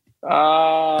 A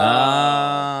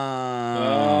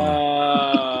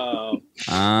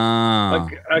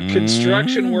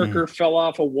construction worker fell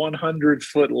off a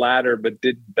 100-foot ladder but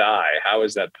didn't die. How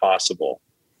is that possible?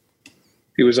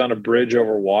 He was on a bridge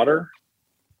over water.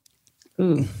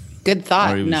 Ooh, good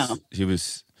thought. He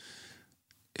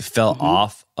fell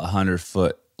off a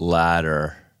 100-foot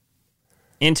ladder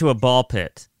into a ball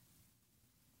pit.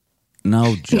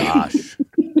 No, Josh.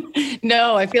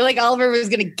 No, I feel like Oliver was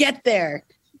going to get there.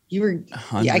 You were.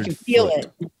 Yeah, I can feel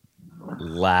it.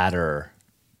 Ladder.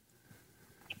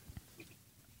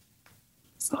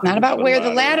 It's not about where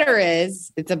the ladder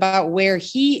is. It's about where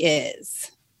he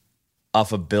is.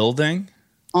 Off a building?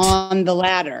 On the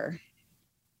ladder.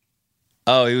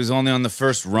 Oh, he was only on the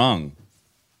first rung.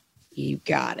 You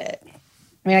got it.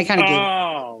 I mean, I kind of gave.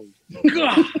 Oh,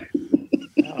 God.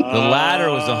 The ladder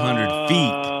was 100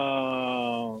 feet.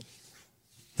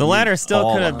 The ladder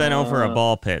still could have been over a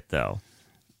ball pit, though.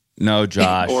 No,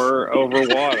 Josh. Or over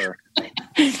water.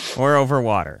 Or over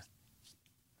water.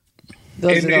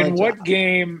 In what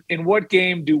game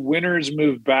do winners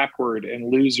move backward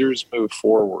and losers move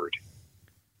forward?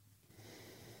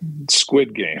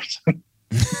 Squid Games.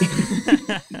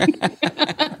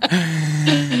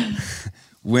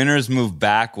 Winners move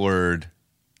backward.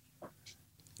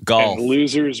 Golf. And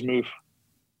losers move.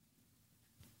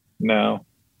 No.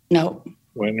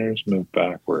 Winners move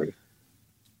backward.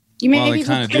 You may well, they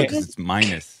kind of do because it's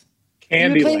minus.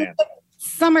 Candyland.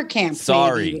 Summer camp.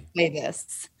 Sorry. Maybe, play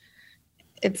this.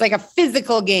 It's like a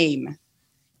physical game.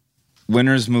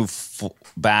 Winners move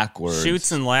backwards.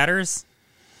 Chutes and ladders?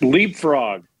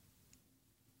 Leapfrog.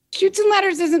 Chutes and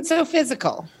ladders isn't so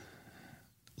physical.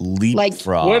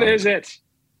 Leapfrog. What is it?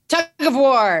 Tug of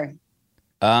war.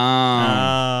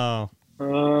 Oh.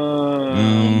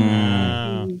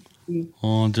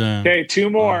 Okay, 2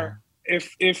 more.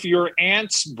 If your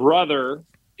aunt's brother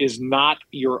is not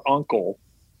your uncle,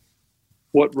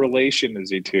 what relation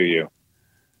is he to you?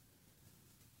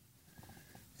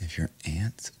 If your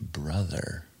aunt's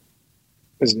brother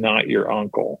is not your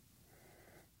uncle,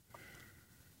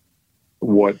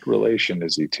 what relation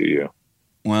is he to you?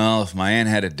 Well, if my aunt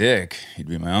had a dick, he'd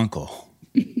be my uncle.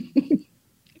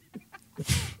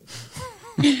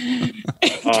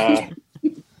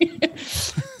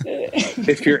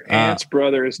 If your aunt's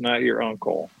brother is not your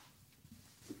uncle,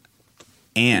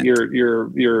 aunt,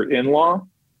 your in-law.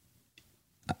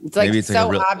 It's like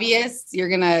obvious. You're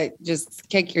gonna just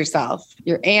kick yourself.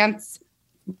 Your aunt's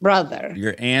brother.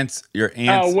 Your aunt's.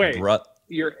 Oh wait,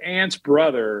 your aunt's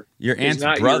brother. Your aunt's is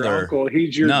not brother. Your uncle.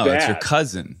 He's your dad. No, it's your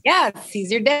cousin. Yes,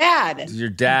 he's your dad. He's your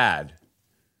dad.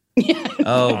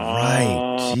 Oh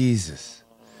right, Jesus.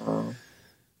 All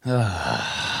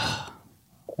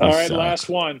right, last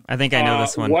one. I think I know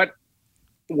this one.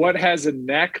 What has a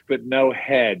neck but no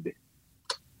head?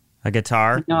 A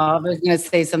guitar? No, I was going to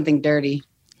say something dirty.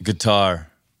 Guitar.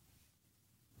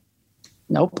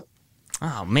 Nope.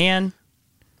 Oh, man.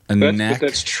 Neck? But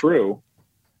that's true.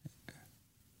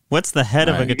 What's the head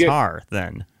of a guitar,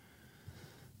 then?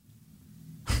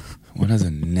 What has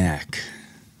a neck?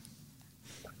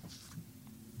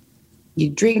 You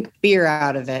drink beer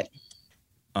out of it.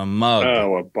 A mug.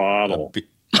 Oh, a bottle.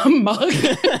 A mug.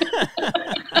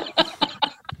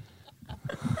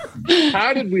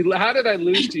 How did I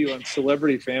lose to you on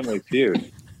Celebrity Family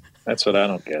Feud? That's what I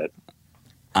don't get.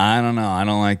 I don't know. I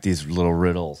don't like these little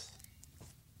riddles.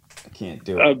 I can't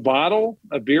do it. A bottle?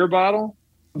 A beer bottle?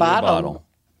 Bottle.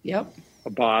 Yep. A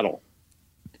bottle.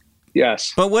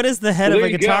 Yes. But what is the head of a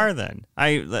guitar then?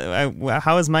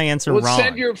 How is my answer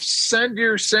wrong?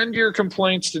 Send your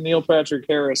complaints to Neil Patrick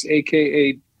Harris,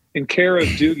 aka in care of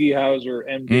Doogie Howser,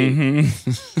 MD,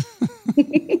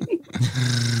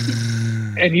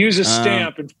 and use a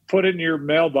stamp and put it in your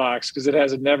mailbox because it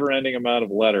has a never-ending amount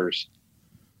of letters.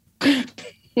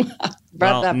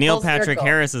 Well, Neil Patrick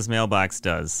Harris's mailbox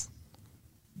does.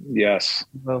 Yes,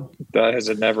 that has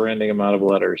a never-ending amount of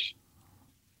letters.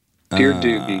 Dear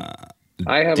Doogie,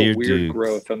 I have a weird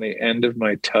growth on the end of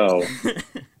my toe.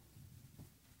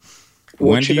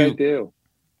 What should I do?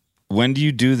 When do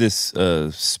you do this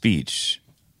speech?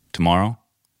 Tomorrow?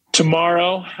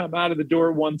 Tomorrow, I'm out of the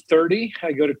door at 1:30.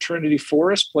 I go to Trinity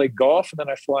Forest, play golf, and then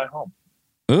I fly home.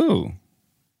 Ooh.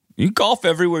 You golf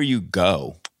everywhere you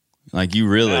go. Like you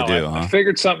really do, huh? I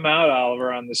figured something out,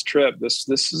 Oliver, on this trip. This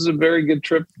is a very good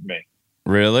trip for me.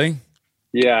 Really?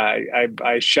 Yeah,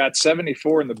 I shot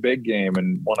 74 in the big game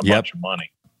and won a bunch of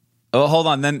money. Oh, hold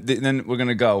on. Then we're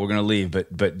gonna go. We're gonna leave.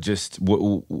 But just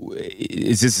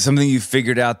is this something you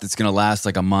figured out that's gonna last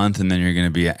like a month and then you're gonna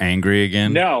be angry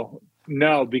again?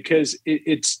 No, because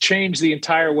it's changed the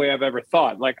entire way I've ever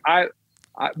thought. Like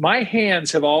my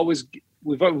hands have always.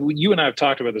 You and I have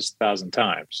talked about this 1,000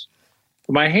 times.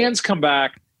 My hands come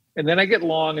back, and then I get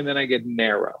long, and then I get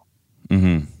narrow.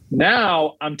 Mm-hmm.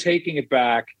 Now I'm taking it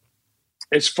back.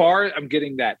 As far as I'm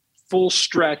getting that full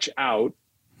stretch out,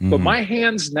 but my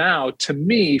hands now, to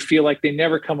me, feel like they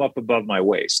never come up above my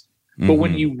waist. But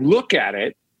when you look at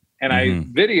it, and I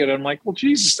videoed it, I'm like, well,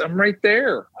 Jesus, I'm right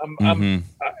there.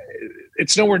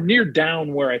 It's nowhere near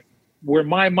down where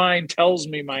my mind tells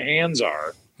me my hands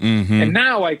are. And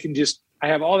now I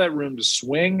have all that room to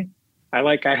swing.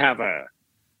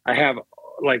 I have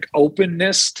like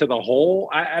openness to the hole.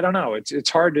 I don't know. It's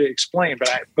hard to explain, but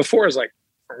before I was like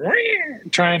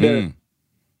trying to,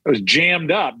 I was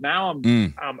jammed up. Now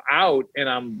I'm out and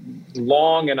I'm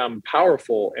long and I'm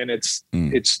powerful and it's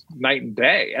night and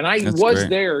day. And That's was great.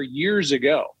 There years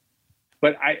ago,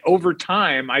 but over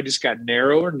time I just got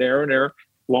narrower,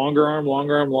 longer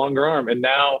arm. And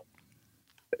now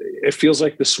it feels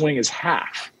like the swing is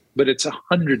half, but it's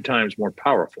 100 times more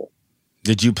powerful.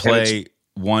 Did you play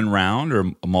one round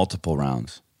or multiple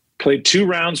rounds? Played 2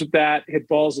 rounds with that, hit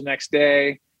balls the next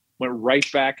day, went right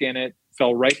back in it,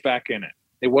 fell right back in it.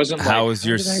 It wasn't how was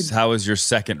your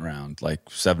second round? Like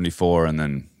 74 and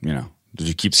then, did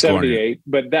you keep scoring? 78,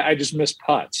 but I just missed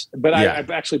putts. But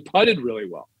I've actually putted really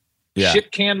well. Yeah.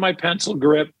 Shit canned my pencil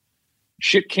grip,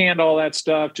 shit canned all that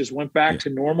stuff, just went back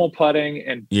to normal putting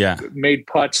and made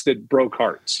putts that broke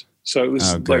hearts. So it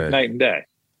was like night and day.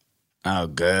 Oh,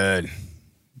 good.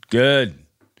 Good.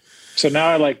 So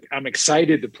now I'm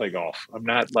excited to play golf. I'm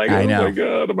not like, oh my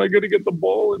God, am I going to get the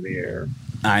ball in the air?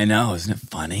 I know. Isn't it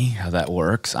funny how that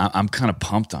works? I'm kind of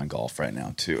pumped on golf right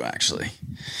now too, actually.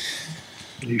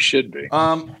 You should be.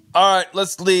 All right,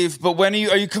 let's leave. But when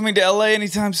are you coming to LA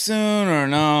anytime soon or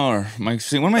no? Or when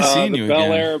am I seeing you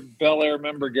again? Bel Air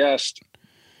member guest.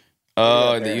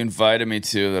 Oh, that you invited me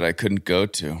to that I couldn't go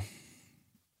to.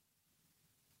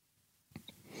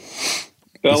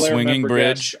 Bel Air swinging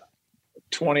bridge. Guest,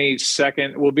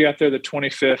 22nd. We'll be out there the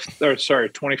 21st through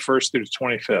the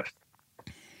 25th.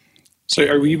 So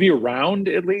will you be around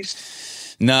at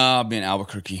least? No, I'll be in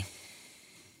Albuquerque.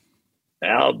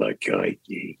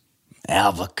 Albuquerque.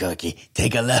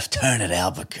 Take a left turn at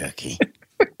Albuquerque.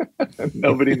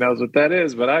 Nobody knows what that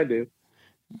is, but I do.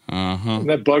 Isn't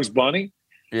that Bugs Bunny?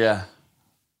 Yeah.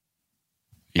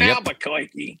 Yep.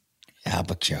 Albuquerque.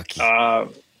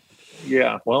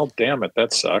 Yeah. Well, damn it.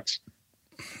 That sucks.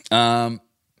 Well,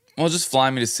 just fly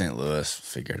me to St. Louis.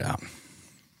 Figure it out.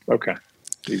 Okay.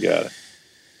 You got it.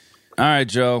 All right,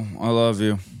 Joe. I love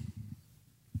you.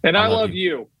 And I love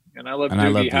you. And I love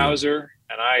Doogie Howser.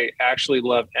 And I actually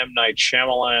love M. Night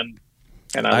Shyamalan.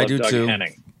 And I love do Doug too.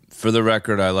 Henning. For the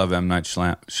record, I love M. Night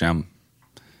Shyamalan.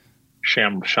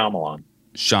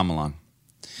 Shyamalan.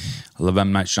 I love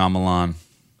M. Night Shyamalan.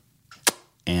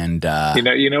 And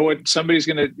you know what? Somebody's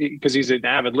gonna, because he's an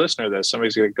avid listener of this,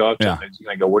 somebody's gonna go up to him and he's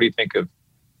gonna go, what do you think of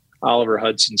Oliver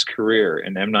Hudson's career?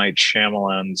 And M. Night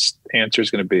Shyamalan's answer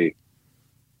is gonna be,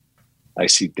 I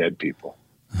see dead people.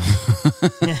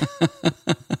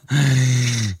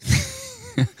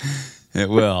 It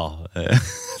will.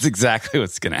 That's exactly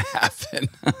what's going to happen.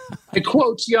 It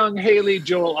quotes young Haley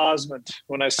Joel Osment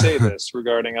when I say this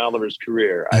regarding Oliver's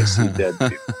career. I see dead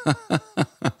people.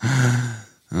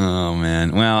 Oh,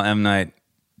 man. Well, M. Night,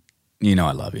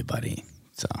 I love you, buddy.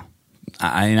 So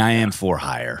I am for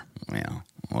hire.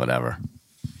 Whatever.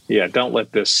 Yeah, don't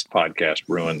let this podcast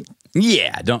ruin.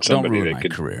 Yeah, don't ruin my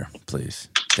career, please.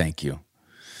 Thank you.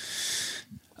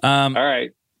 All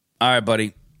right,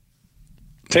 buddy.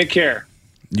 Take care.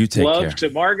 You take care. Love to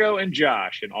Margot and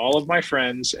Josh and all of my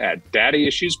friends at Daddy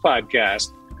Issues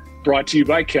Podcast, brought to you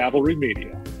by Cavalry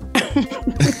Media.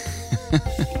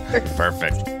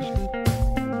 Perfect.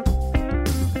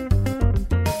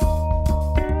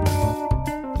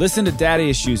 Listen to Daddy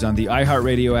Issues on the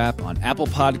iHeartRadio app, on Apple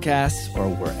Podcasts, or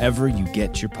wherever you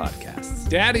get your podcasts.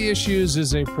 Daddy Issues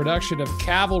is a production of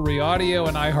Cavalry Audio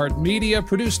and iHeartMedia,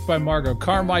 produced by Margot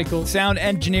Carmichael. Sound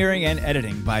engineering and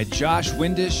editing by Josh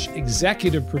Windish.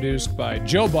 Executive produced by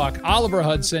Joe Bach, Oliver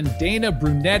Hudson, Dana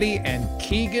Brunetti, and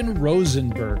Keegan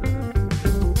Rosenberger.